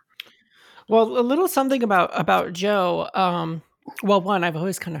more. Well, a little something about Joe. Well, one, I've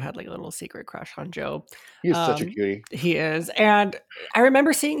always kind of had like a little secret crush on Joe. He is such a cutie. He is, and I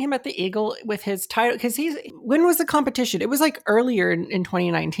remember seeing him at the Eagle with his title because he's. When was the competition? It was like earlier in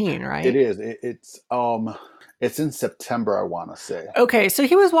 2019, It right? is. It's in September, I want to say. Okay, so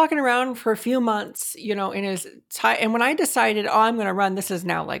he was walking around for a few months, in his tie. And when I decided, oh, I'm going to run, this is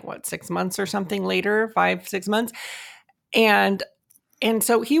now like what, 6 months or something later, 5, 6 months, and And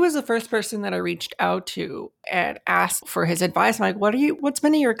so he was the first person that I reached out to and asked for his advice. I'm like, what's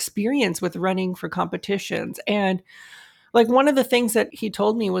been your experience with running for competitions? And like one of the things that he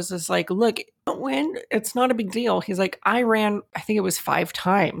told me was just like, look, don't win. It's not a big deal. He's like, I ran, I think it was 5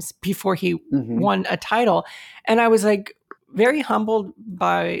 times before he Hmm. won a title. And I was like, very humbled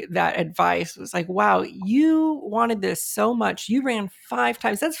by that advice. It was like, wow, you wanted this so much. You ran 5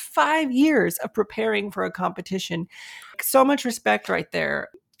 times. That's 5 years of preparing for a competition. So much respect right there.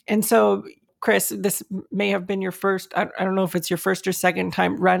 And so, Chris, this may have been your first, I don't know if it's your first or second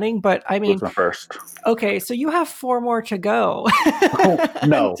time running, but I It was mean, my first. okay, so you have 4 more to go. Oh,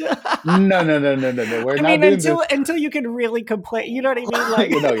 no. Until, No, no, no, no, no, no. We're I not mean, doing until this. until you can really complain. You know what I mean?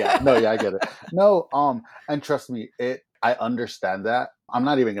 Like, Yeah, no, yeah, I get it. No, and trust me, I understand that. I'm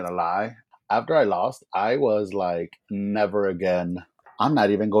not even gonna lie. After I lost, I was like, never again. I'm not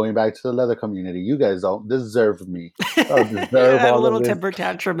even going back to the leather community. You guys don't deserve me. I don't you deserve had a all of little this. temper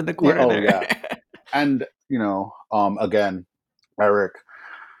tantrum in the Yeah, corner oh there. yeah. And again, Eric,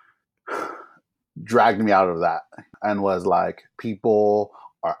 dragged me out of that and was like, people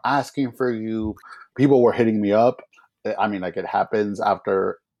are asking for you. People were hitting me up. I mean, like, it happens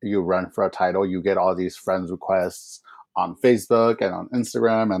after you run for a title, you get all these friends requests on Facebook and on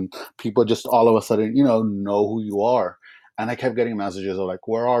Instagram, and people just all of a sudden, know who you are. And I kept getting messages of like,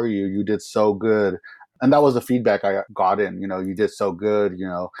 where are you? You did so good. And that was the feedback I got in, you did so good.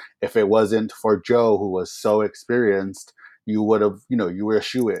 If it wasn't for Joe, who was so experienced, you would have, you were a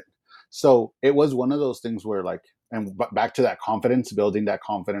shoe-in. So it was one of those things where like, and back to that confidence, building that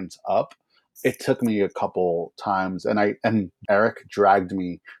confidence up, it took me a couple times, and Eric dragged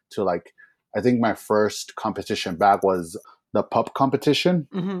me to, like, I think my first competition back was the pup competition.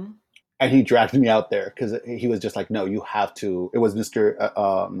 Mm-hmm. And he dragged me out there because he was just like, no, you have to. It was Mr.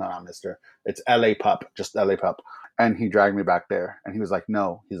 No, not Mr. It's LA Pup, just LA Pup. And he dragged me back there. And he was like,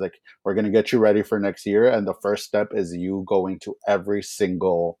 no. He's like, we're going to get you ready for next year. And the first step is you going to every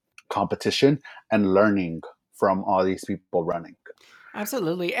single competition and learning from all these people running.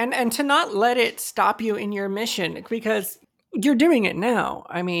 Absolutely. And to not let it stop you in your mission, because you're doing it now.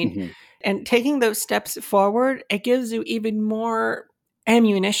 I mean, Mm-hmm. and taking those steps forward, it gives you even more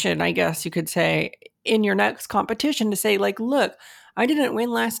ammunition, I guess you could say, in your next competition to say, like, look, I didn't win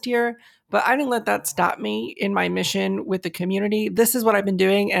last year, but I didn't let that stop me in my mission with the community. This is what I've been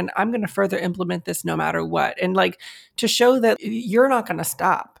doing, and I'm going to further implement this no matter what. And like, to show that you're not going to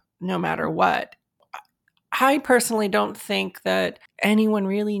stop no matter what. I personally don't think that anyone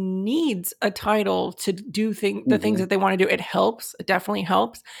really needs a title to do the things that they want to do. It helps. It definitely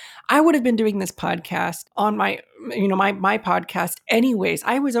helps. I would have been doing this podcast on my podcast anyways.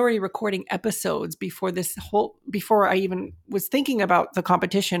 I was already recording episodes before I even was thinking about the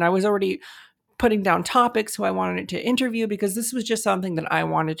competition. I was already putting down topics who I wanted to interview because this was just something that I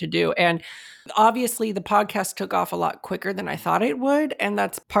wanted to do. And obviously the podcast took off a lot quicker than I thought it would. And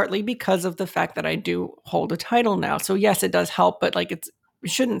that's partly because of the fact that I do hold a title now. So yes, it does help, but like it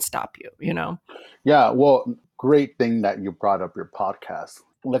shouldn't stop you, Yeah, well, great thing that you brought up your podcast.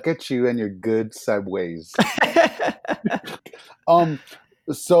 Look at you and your good segues.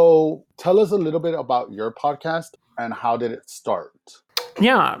 So tell us a little bit about your podcast and how did it start?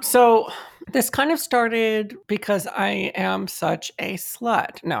 Yeah. So this kind of started because I am such a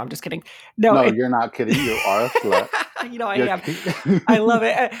slut. No, I'm just kidding. No, you're not kidding. You are a slut. I am. I love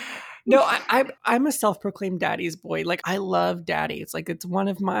it. No, I'm a self-proclaimed daddy's boy. Like, I love daddies. Like, it's one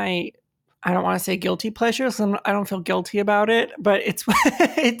of my, I don't want to say guilty pleasures. I don't feel guilty about it, but it's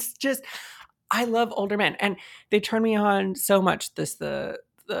it's just, I love older men, and they turn me on so much. The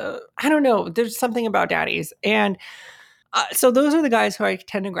I don't know. There's something about daddies, and so those are the guys who I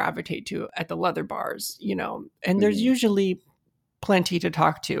tend to gravitate to at the leather bars, and there's usually plenty to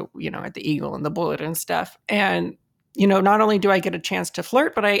talk to, at the Eagle and the Bullet and stuff. And, not only do I get a chance to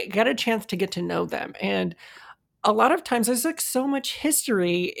flirt, but I get a chance to get to know them. And a lot of times there's like so much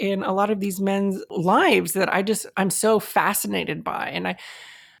history in a lot of these men's lives that I'm so fascinated by. And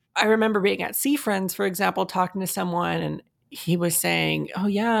I remember being at Sea Friends, for example, talking to someone, and he was saying, oh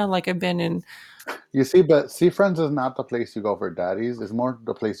yeah, like I've been in. You see, but Sea Friends is not the place you go for daddies. It's more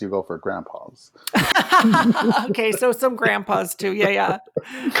the place you go for grandpas. Okay, so some grandpas too. Yeah.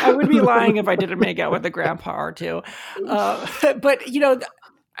 I would be lying if I didn't make out with a grandpa or two. But,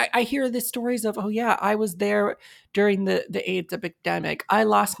 I hear the stories of, oh yeah, I was there during the AIDS epidemic. I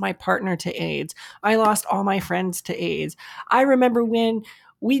lost my partner to AIDS. I lost all my friends to AIDS. I remember when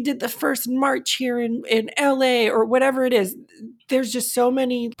we did the first march here in LA or whatever it is. There's just so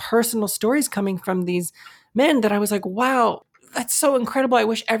many personal stories coming from these men that I was like, wow, that's so incredible. I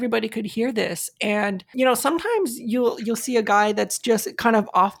wish everybody could hear this. And, sometimes you'll see a guy that's just kind of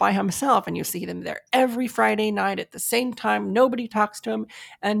off by himself, and you see them there every Friday night at the same time. Nobody talks to him.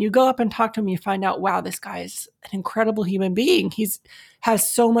 And you go up and talk to him, you find out, wow, this guy is an incredible human being. Has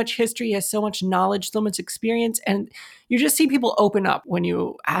so much history, has so much knowledge, so much experience. And you just see people open up when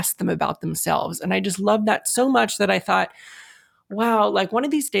you ask them about themselves. And I just love that so much that I thought, wow, like one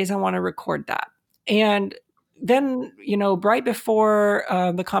of these days I want to record that. And then, right before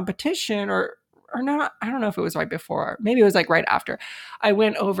the competition or not, I don't know if it was right before, maybe it was like right after, I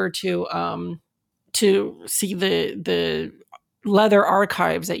went over to see the leather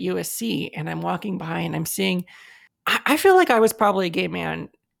archives at USC, and I'm walking by and I'm seeing, I feel like I was probably a gay man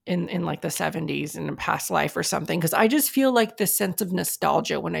in like the 70s in a past life or something, because I just feel like this sense of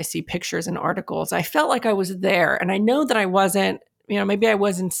nostalgia when I see pictures and articles. I felt like I was there, and I know that I wasn't, maybe I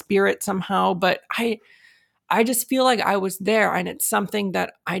was in spirit somehow, but I just feel like I was there, and it's something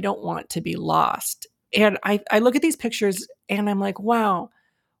that I don't want to be lost. And I look at these pictures and I'm like, wow,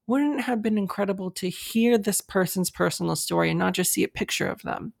 wouldn't it have been incredible to hear this person's personal story and not just see a picture of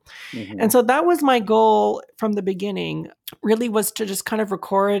them? And so that was my goal from the beginning, really, was to just kind of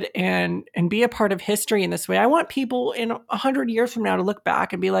record and be a part of history in this way. I want people in 100 years from now to look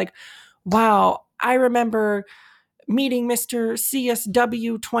back and be like, wow, I remember meeting Mr.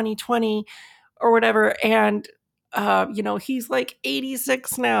 CSW 2020 or whatever. And, he's like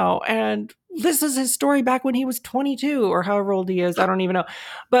 86 now. And this is his story back when he was 22 or however old he is. I don't even know.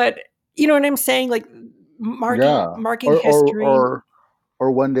 But you know what I'm saying? Like marking history. Or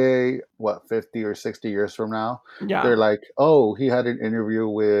one day, 50 or 60 years from now, Yeah. they're like, oh, he had an interview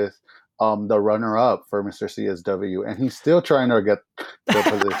with the runner-up for Mr. CSW, and he's still trying to get the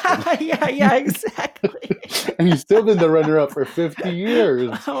position. yeah, exactly. And he's still been the runner-up for 50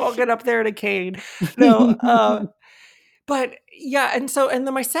 years. I'll get up there in a cane. No, but yeah, and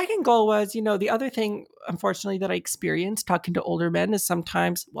then my second goal was, the other thing, unfortunately, that I experienced talking to older men is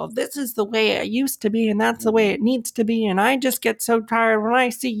sometimes, well, this is the way it used to be, and that's the way it needs to be, and I just get so tired when I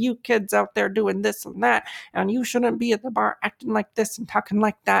see you kids out there doing this and that, and you shouldn't be at the bar acting like this and talking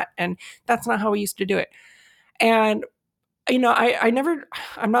like that, and that's not how we used to do it. And I'm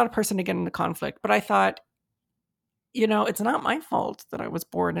not a person to get into conflict, but I thought, it's not my fault that I was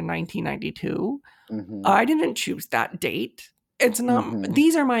born in 1992. I didn't choose that date. It's not,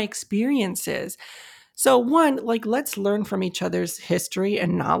 these are my experiences. So one, like, let's learn from each other's history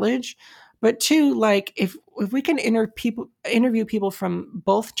and knowledge. But two, like, if we can interview people from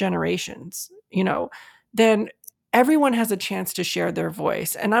both generations, then everyone has a chance to share their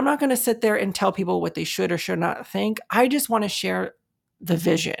voice. And I'm not going to sit there and tell people what they should or should not think. I just want to share the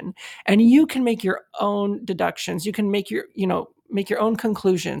vision, and you can make your own deductions. You can make your own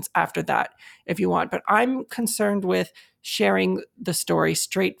conclusions after that if you want. But I'm concerned with sharing the story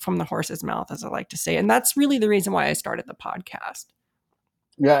straight from the horse's mouth, as I like to say. And that's really the reason why I started the podcast.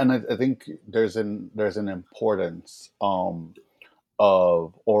 Yeah, and I think there's an importance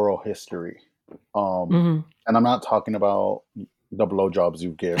of oral history. And I'm not talking about the blowjobs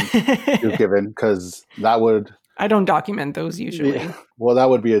you've given, because that would... I don't document those usually. Yeah. Well, that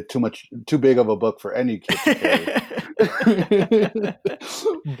would be too big of a book for any kid to carry.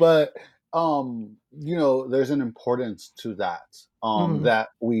 But there's an importance to that that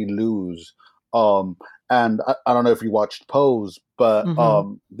we lose. And I don't know if you watched Pose, but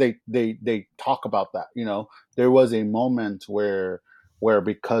they talk about that. There was a moment where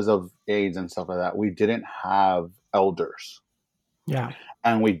because of AIDS and stuff like that, we didn't have elders. Yeah.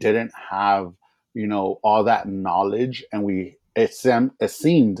 And we didn't have all that knowledge, and it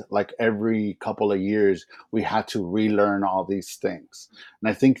seemed like every couple of years we had to relearn all these things.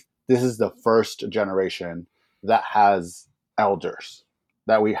 And I think this is the first generation that has elders,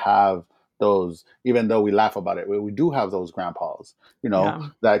 that we have those, even though we laugh about it, we do have those grandpas,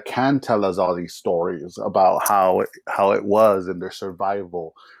 that can tell us all these stories about how it was in their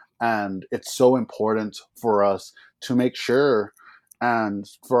survival. And it's so important for us to make sure, and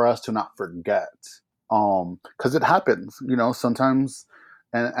for us to not forget, because it happens, sometimes,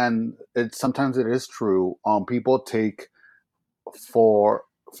 and sometimes it is true. People take for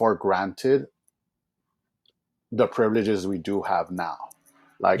granted the privileges we do have now.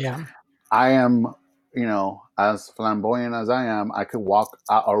 Like, I am, as flamboyant as I am, I could walk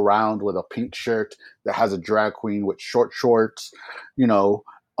around with a pink shirt that has a drag queen with short shorts,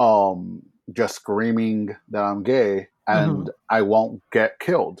 just screaming that I'm gay, and I won't get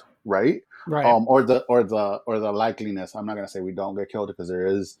killed, right? Right. Or the likeliness. I'm not gonna say we don't get killed, because there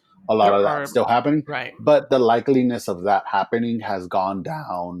is a lot of that still happening. Right. But the likeliness of that happening has gone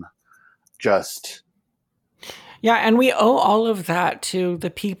down. Yeah, and we owe all of that to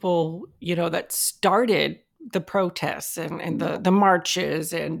the people, that started the protests and the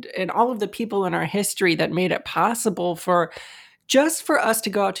marches and all of the people in our history that made it possible for us to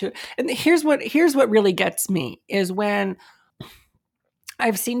go out to. And here's what really gets me is when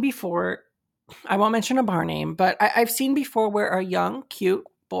I've seen before, I won't mention a bar name, but I've seen before where a young, cute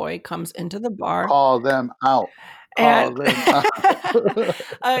boy comes into the bar. Call them out. A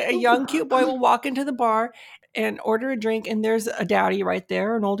young, cute boy will walk into the bar and order a drink, and there's a daddy right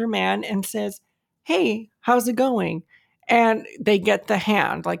there, an older man, and says, "Hey, how's it going?" And they get the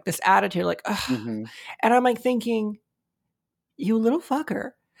hand, like this attitude, like, ugh. And I'm like thinking, you little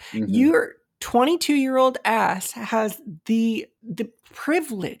fucker, your 22-year-old ass has the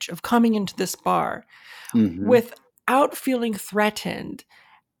privilege of coming into this bar without feeling threatened.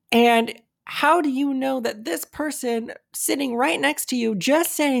 And how do you know that this person sitting right next to you,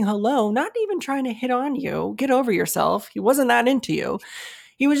 just saying hello, not even trying to hit on you, get over yourself, he wasn't that into you,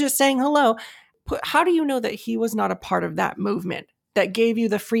 he was just saying hello. How do you know that he was not a part of that movement? that gave you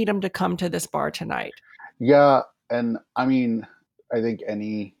the freedom to come to this bar tonight? Yeah, and I mean, I think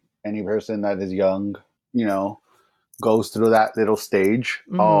any person that is young, you know, goes through that little stage.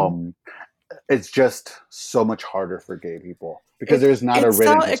 Mm-hmm. It's just so much harder for gay people because there's not a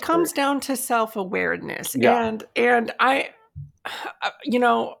written It history. comes down to self-awareness. Yeah. And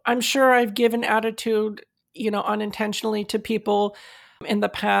I'm sure I've given attitude, unintentionally to people in the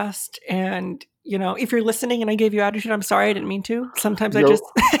past. And, if you're listening and I gave you attitude, I'm sorry, I didn't mean to. Sometimes I You're just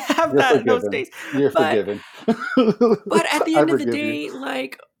have you're those forgiven. days. You're But forgiven. at the I end of the forgive you. day,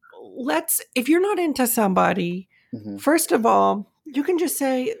 like, if you're not into somebody, Hmm. first of all, you can just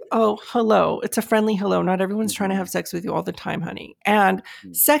say, oh, hello. It's a friendly hello. Not everyone's trying to have sex with you all the time, honey. And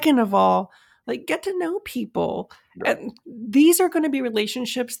second of all, like, get to know people. Yeah. And these are going to be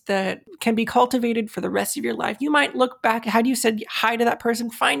relationships that can be cultivated for the rest of your life. You might look back, had you said hi to that person,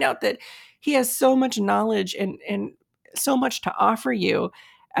 find out that he has so much knowledge and so much to offer you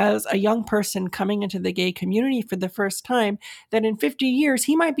as a young person coming into the gay community for the first time, that in 50 years,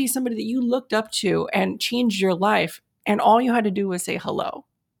 he might be somebody that you looked up to and changed your life. And all you had to do was say hello.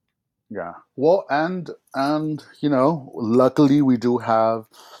 Yeah. Well, and luckily we do have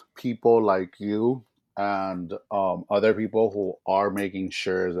people like you and other people who are making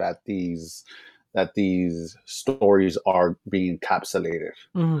sure that these stories are being encapsulated,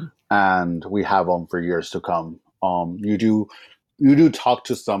 Mm-hmm. and we have them for years to come. You do talk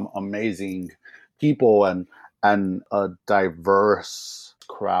to some amazing people and a diverse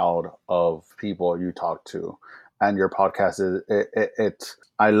crowd of people you talk to, and your podcast is it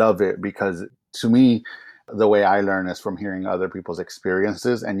I love it because to me the way I learn is from hearing other people's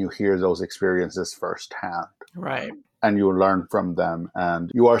experiences, and you hear those experiences firsthand Right. and you learn from them,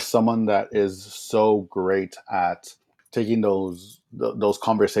 and you are someone that is so great at taking those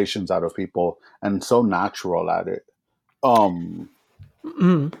conversations out of people and so natural at it. um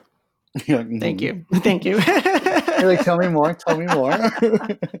Mm-hmm. yeah, Thank mhm. you. Thank you. You're like, tell me more.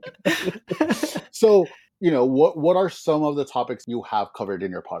 So what are some of the topics you have covered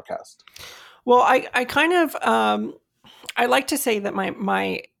in your podcast? Well, I kind of I like to say that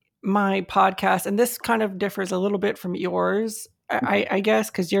my podcast, and this kind of differs a little bit from yours, Mhm. I guess,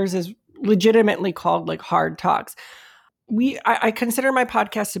 because yours is legitimately called like Hard Talks. I consider my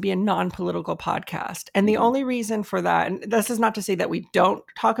podcast to be a non-political podcast. And the Mhm. only reason for that, and this is not to say that we don't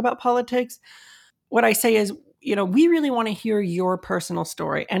talk about politics. What I say is, we really want to hear your personal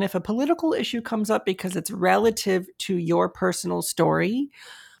story. And if a political issue comes up because it's relative to your personal story,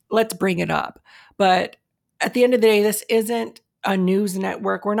 let's bring it up. But at the end of the day, this isn't a news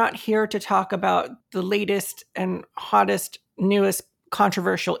network. We're not here to talk about the latest and hottest, newest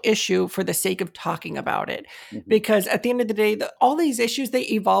controversial issue for the sake of talking about it. Mhm. Because at the end of the day, all these issues, they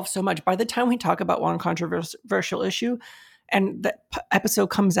evolve so much. By the time we talk about one controversial issue and the episode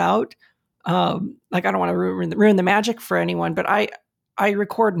comes out, like, I don't want to ruin the magic for anyone, but I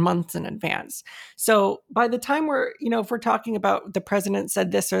record months in advance. So by the time if we're talking about the president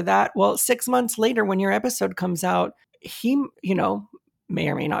said this or that, well, 6 months later, when your episode comes out, he, may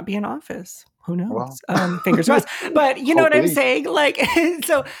or may not be in office. Who Well, knows? Fingers crossed. But you know what I'm hopefully. saying? Like,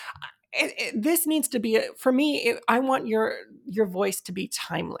 so this needs to be for me. I want your voice to be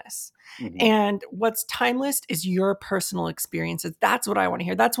timeless. Mhm. And what's timeless is your personal experiences. That's what I want to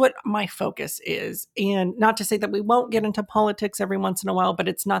hear. That's what my focus is. And not to say that we won't get into politics every once in a while, but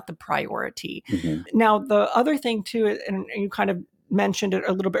it's not the priority. Mhm. Now, the other thing too, and you kind of mentioned it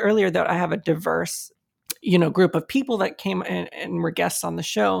a little bit earlier, that I have a diverse, group of people that came and were guests on the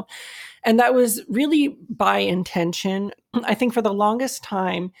show. And that was really by intention. I think for the longest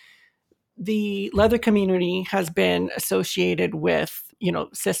time, the leather community has been associated with,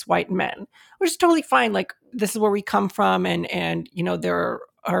 cis white men, which is totally fine. Like, this is where we come from. And there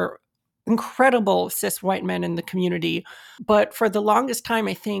are incredible cis white men in the community. But for the longest time,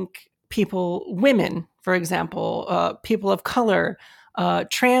 I think women, for example, people of color,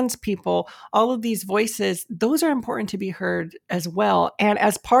 trans people, all of these voices, those are important to be heard as well. And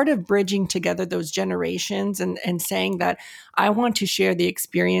as part of bridging together those generations and saying that I want to share the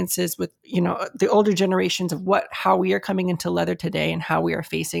experiences with, the older generations of how we are coming into leather today and how we are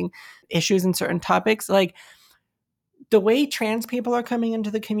facing issues in certain topics. Like, the way trans people are coming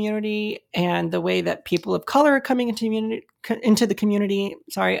into the community and the way that people of color are coming into the community,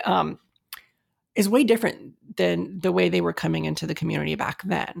 is way different than the way they were coming into the community back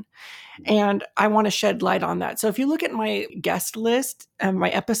then. And I want to shed light on that. So if you look at my guest list and my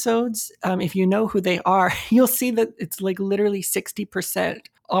episodes, if you know who they are, you'll see that it's like literally 60%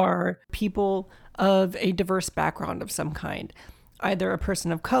 are people of a diverse background of some kind, either a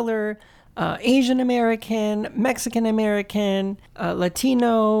person of color, Asian American, Mexican American,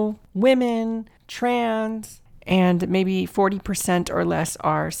 Latino, women, trans, and maybe 40% or less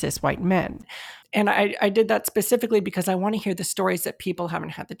are cis white men. And I did that specifically because I want to hear the stories that people haven't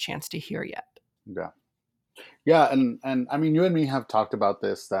had the chance to hear yet. Yeah. Yeah, and I mean, you and me have talked about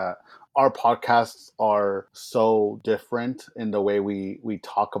this, that our podcasts are so different in the way we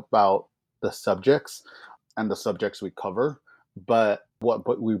talk about the subjects and the subjects we cover. But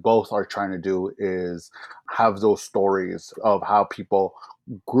what we both are trying to do is have those stories of how people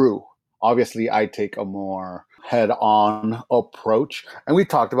grew. Obviously, I take a more head-on approach, and we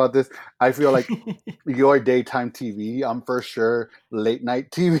talked about this. I feel like your daytime TV, I'm for sure late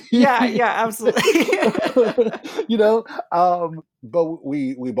night TV. Yeah, absolutely. You know, but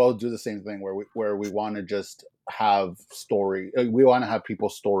we both do the same thing where we want to just have story. We want to have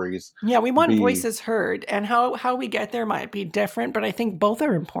people's stories. Yeah, we want be voices heard, and how we get there might be different, but I think both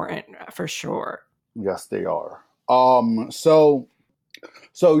are important for sure. Yes, they are. So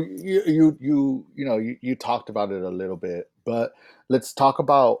you talked about it a little bit, but let's talk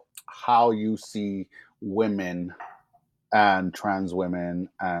about how you see women and trans women,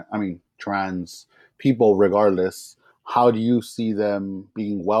 and I mean trans people regardless. How do you see them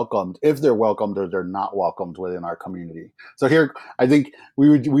being welcomed, if they're welcomed or they're not welcomed within our community? So here, I think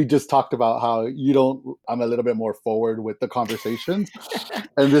we just talked about how you don't. I'm a little bit more forward with the conversations,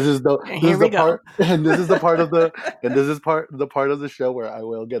 and Here we go. this is the part of the part of the show where I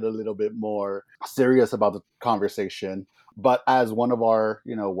will get a little bit more serious about the conversation. But as one of our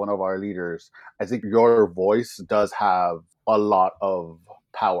leaders, I think your voice does have a lot of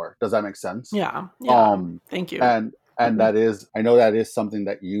power. Does that make sense? Yeah. Thank you. And that is, I know that is something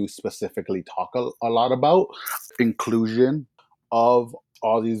that you specifically talk a lot about, inclusion of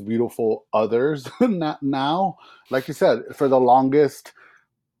all these beautiful others. Now, like you said, for the longest,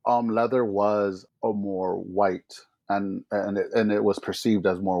 leather was a more white, and it was perceived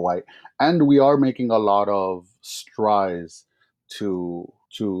as more white, and we are making a lot of strides to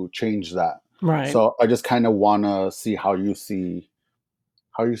change that. Right. So I just kind of want to see how you see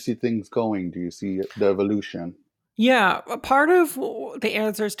things going. Do you see the evolution? Yeah, a part of the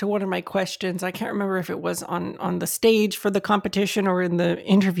answers to one of my questions, I can't remember if it was on the stage for the competition or in the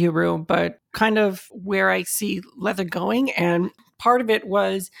interview room, but kind of where I see leather going. And part of it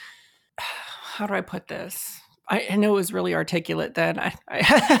was, how do I put this? I know it was really articulate then,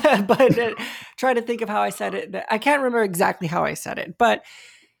 but try to think of how I said it. I can't remember exactly how I said it, but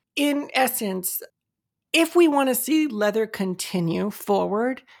in essence, if we want to see leather continue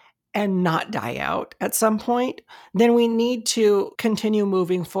forward and not die out at some point, then we need to continue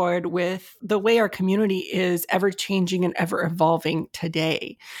moving forward with the way our community is ever changing and ever evolving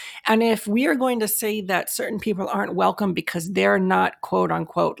today. And if we are going to say that certain people aren't welcome because they're not quote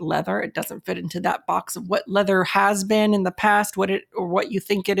unquote leather, it doesn't fit into that box of what leather has been in the past, or what you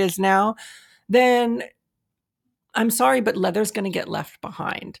think it is now, then I'm sorry, but leather's going to get left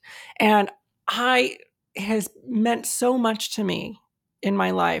behind. And it has meant so much to me in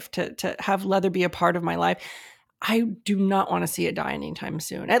my life to have leather be a part of my life. I do not want to see it die anytime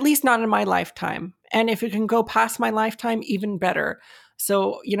soon, at least not in my lifetime. And if it can go past my lifetime, even better.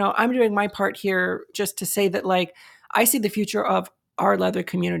 So, I'm doing my part here just to say that, like, I see the future of our leather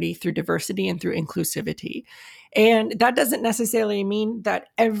community through diversity and through inclusivity. And that doesn't necessarily mean that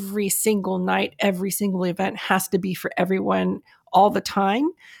every single night, every single event has to be for everyone all the time,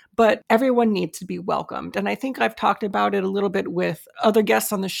 but everyone needs to be welcomed. And I think I've talked about it a little bit with other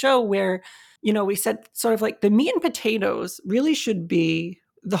guests on the show where, we said sort of like the meat and potatoes really should be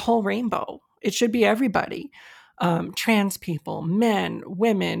the whole rainbow. It should be everybody. Trans people, men,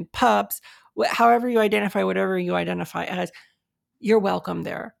 women, pups, however you identify, whatever you identify as, you're welcome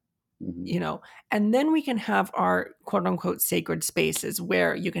there. Mm-hmm. And then we can have our quote unquote sacred spaces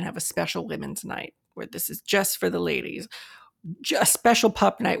where you can have a special women's night where this is just for the ladies, a special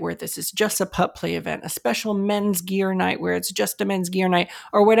pup night where this is just a pup play event, a special men's gear night where it's just a men's gear night,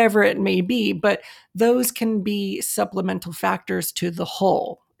 or whatever it may be. But those can be supplemental factors to the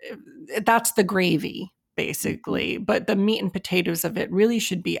whole. That's the gravy, basically. But the meat and potatoes of it really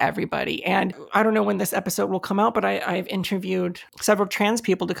should be everybody. And I don't know when this episode will come out, but I've interviewed several trans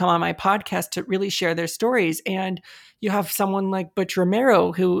people to come on my podcast to really share their stories. And you have someone like Butch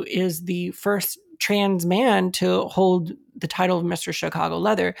Romero, who is the first trans man to hold the title of Mr. Chicago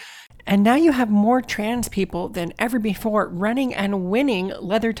Leather. And now you have more trans people than ever before running and winning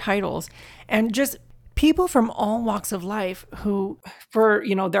leather titles. And just people from all walks of life who, for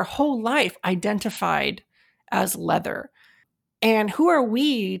their whole life, identified as leather. And who are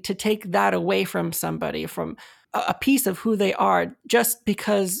we to take that away from somebody, from a piece of who they are just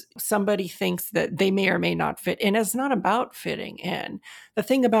because somebody thinks that they may or may not fit in. It's not about fitting in. The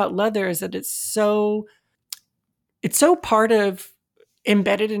thing about leather is that it's so part of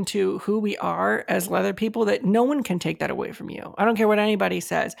embedded into who we are as leather people that no one can take that away from you. I don't care what anybody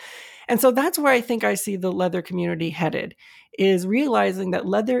says. And so that's where I think I see the leather community headed, is realizing that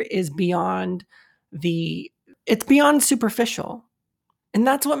leather is beyond it's beyond superficial. And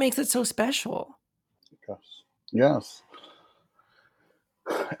that's what makes it so special. Yes. Yes.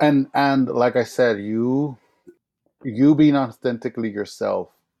 And like I said, you being authentically yourself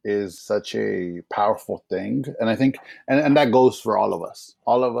is such a powerful thing. And I think and that goes for all of us.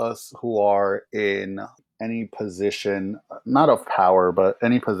 All of us who are in any position, not of power, but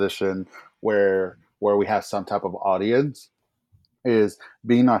any position where we have some type of audience, is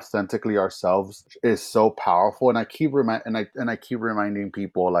being authentically ourselves is so powerful. And I keep reminding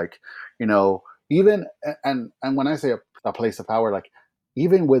people, like, even and when I say a place of power, like,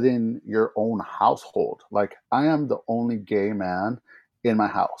 even within your own household, like, I am the only gay man in my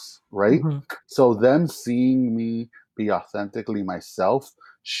house, right? Mm-hmm. So them seeing me be authentically myself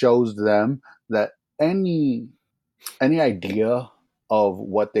shows them that any idea of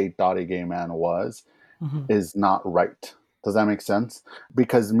what they thought a gay man was Mm-hmm. is not right. Does that make sense?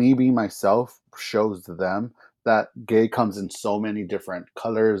 Because me being myself shows to them that gay comes in so many different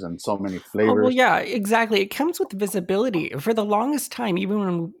colors and so many Oh, well, flavors. yeah, exactly. It comes with visibility. For the longest time,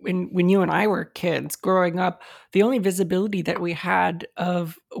 even when you and I were kids growing up, the only visibility that we had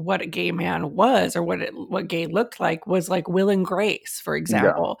of what a gay man was, or what gay looked like, was like Will and Grace, for Yeah,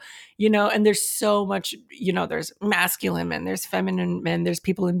 example. And there's so much, there's masculine men, there's feminine men, there's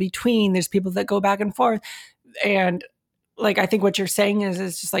people in between, there's people that go back and forth. And like, I think what you're saying is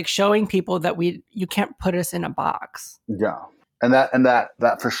just like showing people that you can't put us in a box. yeah, and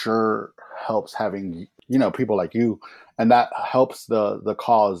that for sure helps having people like you, and that helps the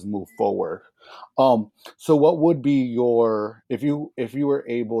cause move forward. So what would be your, if you were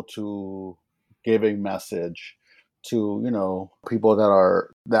able to give a message to people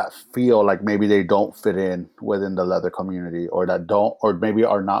that feel like maybe they don't fit in within the leather community, or that don't, or maybe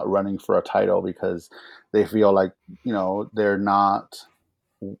are not running for a title because they feel like they're not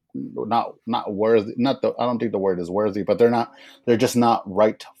worthy, not the I don't think the word is worthy, but they're just not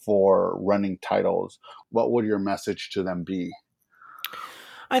right for running titles, what would your message to them be?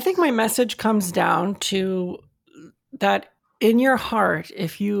 I think my message comes down to that in your heart,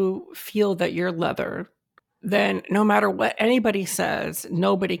 if you feel that you're leather, then no matter what anybody says,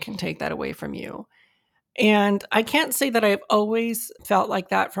 nobody can take that away from you. And I can't say that I've always felt like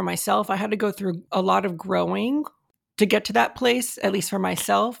that for myself. I had to go through a lot of growing to get to that place, at least for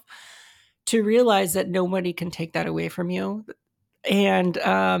myself, to realize that nobody can take that away from you. And,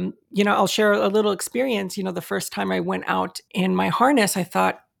 I'll share a little experience. The first time I went out in my harness, I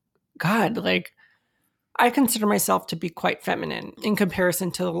thought, God, like, I consider myself to be quite feminine in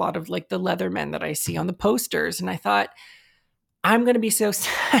comparison to a lot of like the leather men that I see on the posters. And I thought, I'm going to be so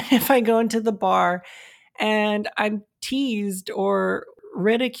sad if I go into the bar and I'm teased or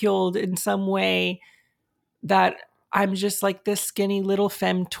ridiculed in some way, that I'm just like this skinny little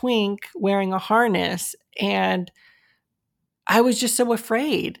femme twink wearing a harness. And I was just so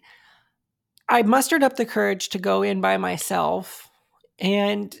afraid. I mustered up the courage to go in by myself,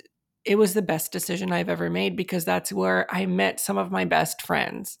 and it was the best decision I've ever made, because that's where I met some of my best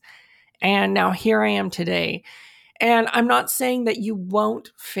friends. And now here I am today. And I'm not saying that you won't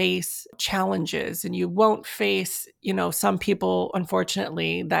face challenges and you won't face, some people,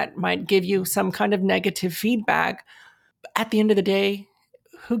 unfortunately, that might give you some kind of negative feedback. At the end of the day,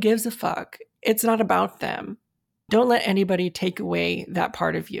 who gives a fuck? It's not about them. Don't let anybody take away that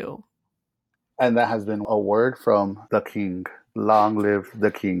part of you. And that has been a word from the king. Long live the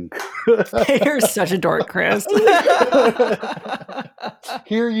king. You're such a dork, Chris.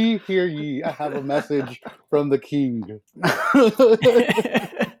 Hear ye, hear ye. I have a message from the king. from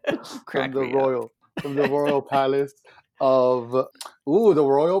Crack the me up. royal from the royal palace of the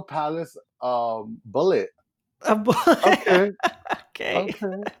royal palace bullet. A boy. Okay, Okay.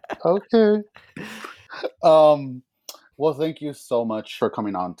 okay, okay. Um well, thank you so much for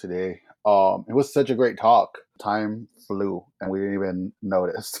coming on today. It was such a great talk. Time flew and we didn't even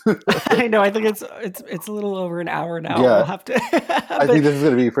notice. I know. I think it's a little over an hour now. Yeah, We'll have to, I but think this is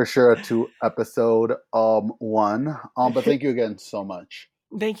going to be for sure a 2 episode one. But thank you again so much.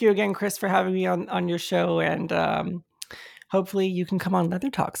 thank you again, Chris, for having me on your show, and hopefully you can come on Leather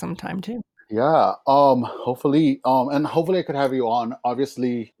Talk sometime too. Yeah. And hopefully I could have you on.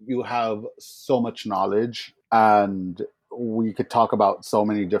 Obviously, you have so much knowledge, and we could talk about so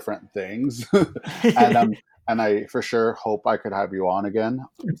many different things. and and I for sure hope I could have you on again.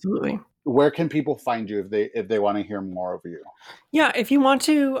 Absolutely. Where can people find you if they want to hear more of you? Yeah, if you want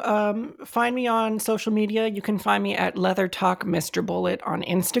to find me on social media, you can find me at Leather Talk Mr. Bullet on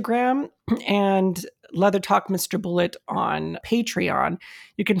Instagram and Leather Talk Mr. Bullet on Patreon.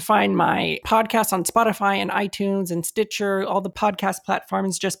 You can find my podcast on Spotify and iTunes and Stitcher, all the podcast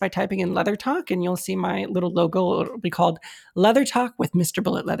platforms, just by typing in Leather Talk, and you'll see my little logo. It'll be called Leather Talk with Mr.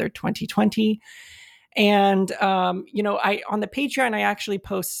 Bullet Leather 2020. And I on the Patreon, I actually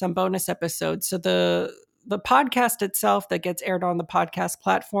post some bonus episodes. So the podcast itself that gets aired on the podcast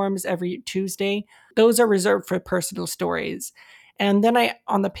platforms every Tuesday, those are reserved for personal stories. And then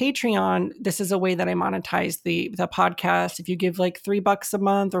on the Patreon, this is a way that I monetize the podcast. If you give like $3 a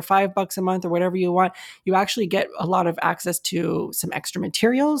month or $5 a month or whatever you want, you actually get a lot of access to some extra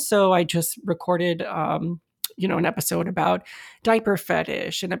materials. So I just recorded an episode about diaper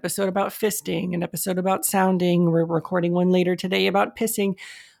fetish, an episode about fisting, an episode about sounding. We're recording one later today about pissing.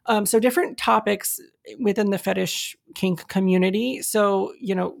 So different topics within the fetish kink community. So,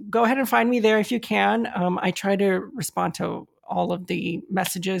 go ahead and find me there if you can. I try to respond to all of the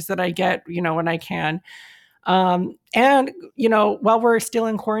messages that I get, when I can. While we're still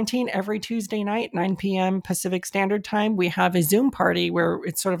in quarantine, every Tuesday night, 9 p.m. Pacific Standard Time, we have a Zoom party where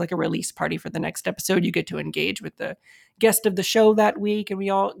it's sort of like a release party for the next episode. You get to engage with the guest of the show that week, and we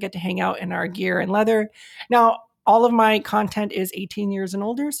all get to hang out in our gear and leather. Now, all of my content is 18 years and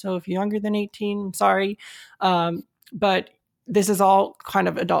older, so if you're younger than 18, I'm sorry. But this is all kind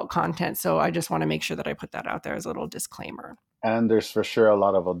of adult content, so I just want to make sure that I put that out there as a little disclaimer. And there's for sure a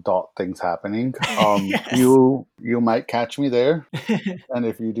lot of adult things happening. Yes. You might catch me there. And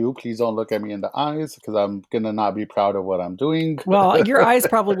if you do, please don't look at me in the eyes, because I'm going to not be proud of what I'm doing. Well, your eyes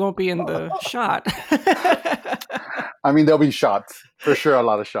probably won't be in the shot. I mean, there'll be shots. For sure, a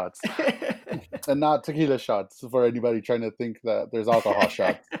lot of shots. And not tequila shots for anybody trying to think that there's alcohol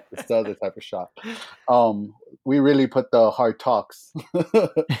shots. It's the other type of shot. We really put the hard talks.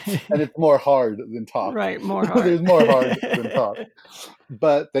 And it's more hard than talk. Right, more hard. There's more hard than talk.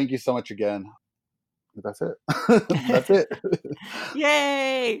 But thank you so much again. That's it. That's it.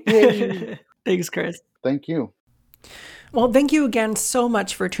 Yay! Yay! Thanks, Chris. Thank you. Well, thank you again so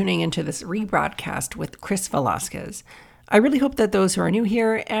much for tuning into this rebroadcast with Chris Velasquez. I really hope that those who are new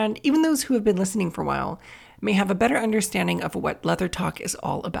here, and even those who have been listening for a while, may have a better understanding of what Leather Talk is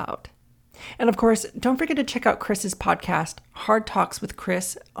all about. And of course, don't forget to check out Chris's podcast, Hard Talks with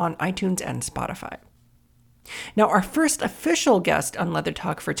Chris, on iTunes and Spotify. Now, our first official guest on Leather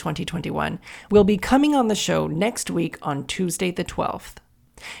Talk for 2021 will be coming on the show next week on Tuesday the 12th.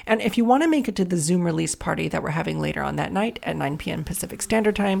 And if you want to make it to the Zoom release party that we're having later on that night at 9 p.m. Pacific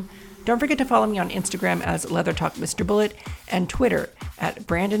Standard Time, don't forget to follow me on Instagram as Leather Talk Mr. Bullet and Twitter at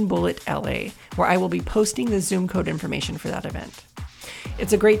Brandon Bullet LA, where I will be posting the Zoom code information for that event.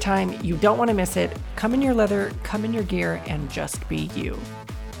 It's a great time. You don't want to miss it. Come in your leather, come in your gear, and just be you.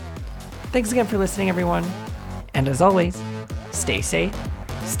 Thanks again for listening, everyone. And as always, stay safe,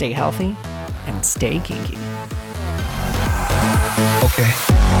 stay healthy, and stay kinky. Okay.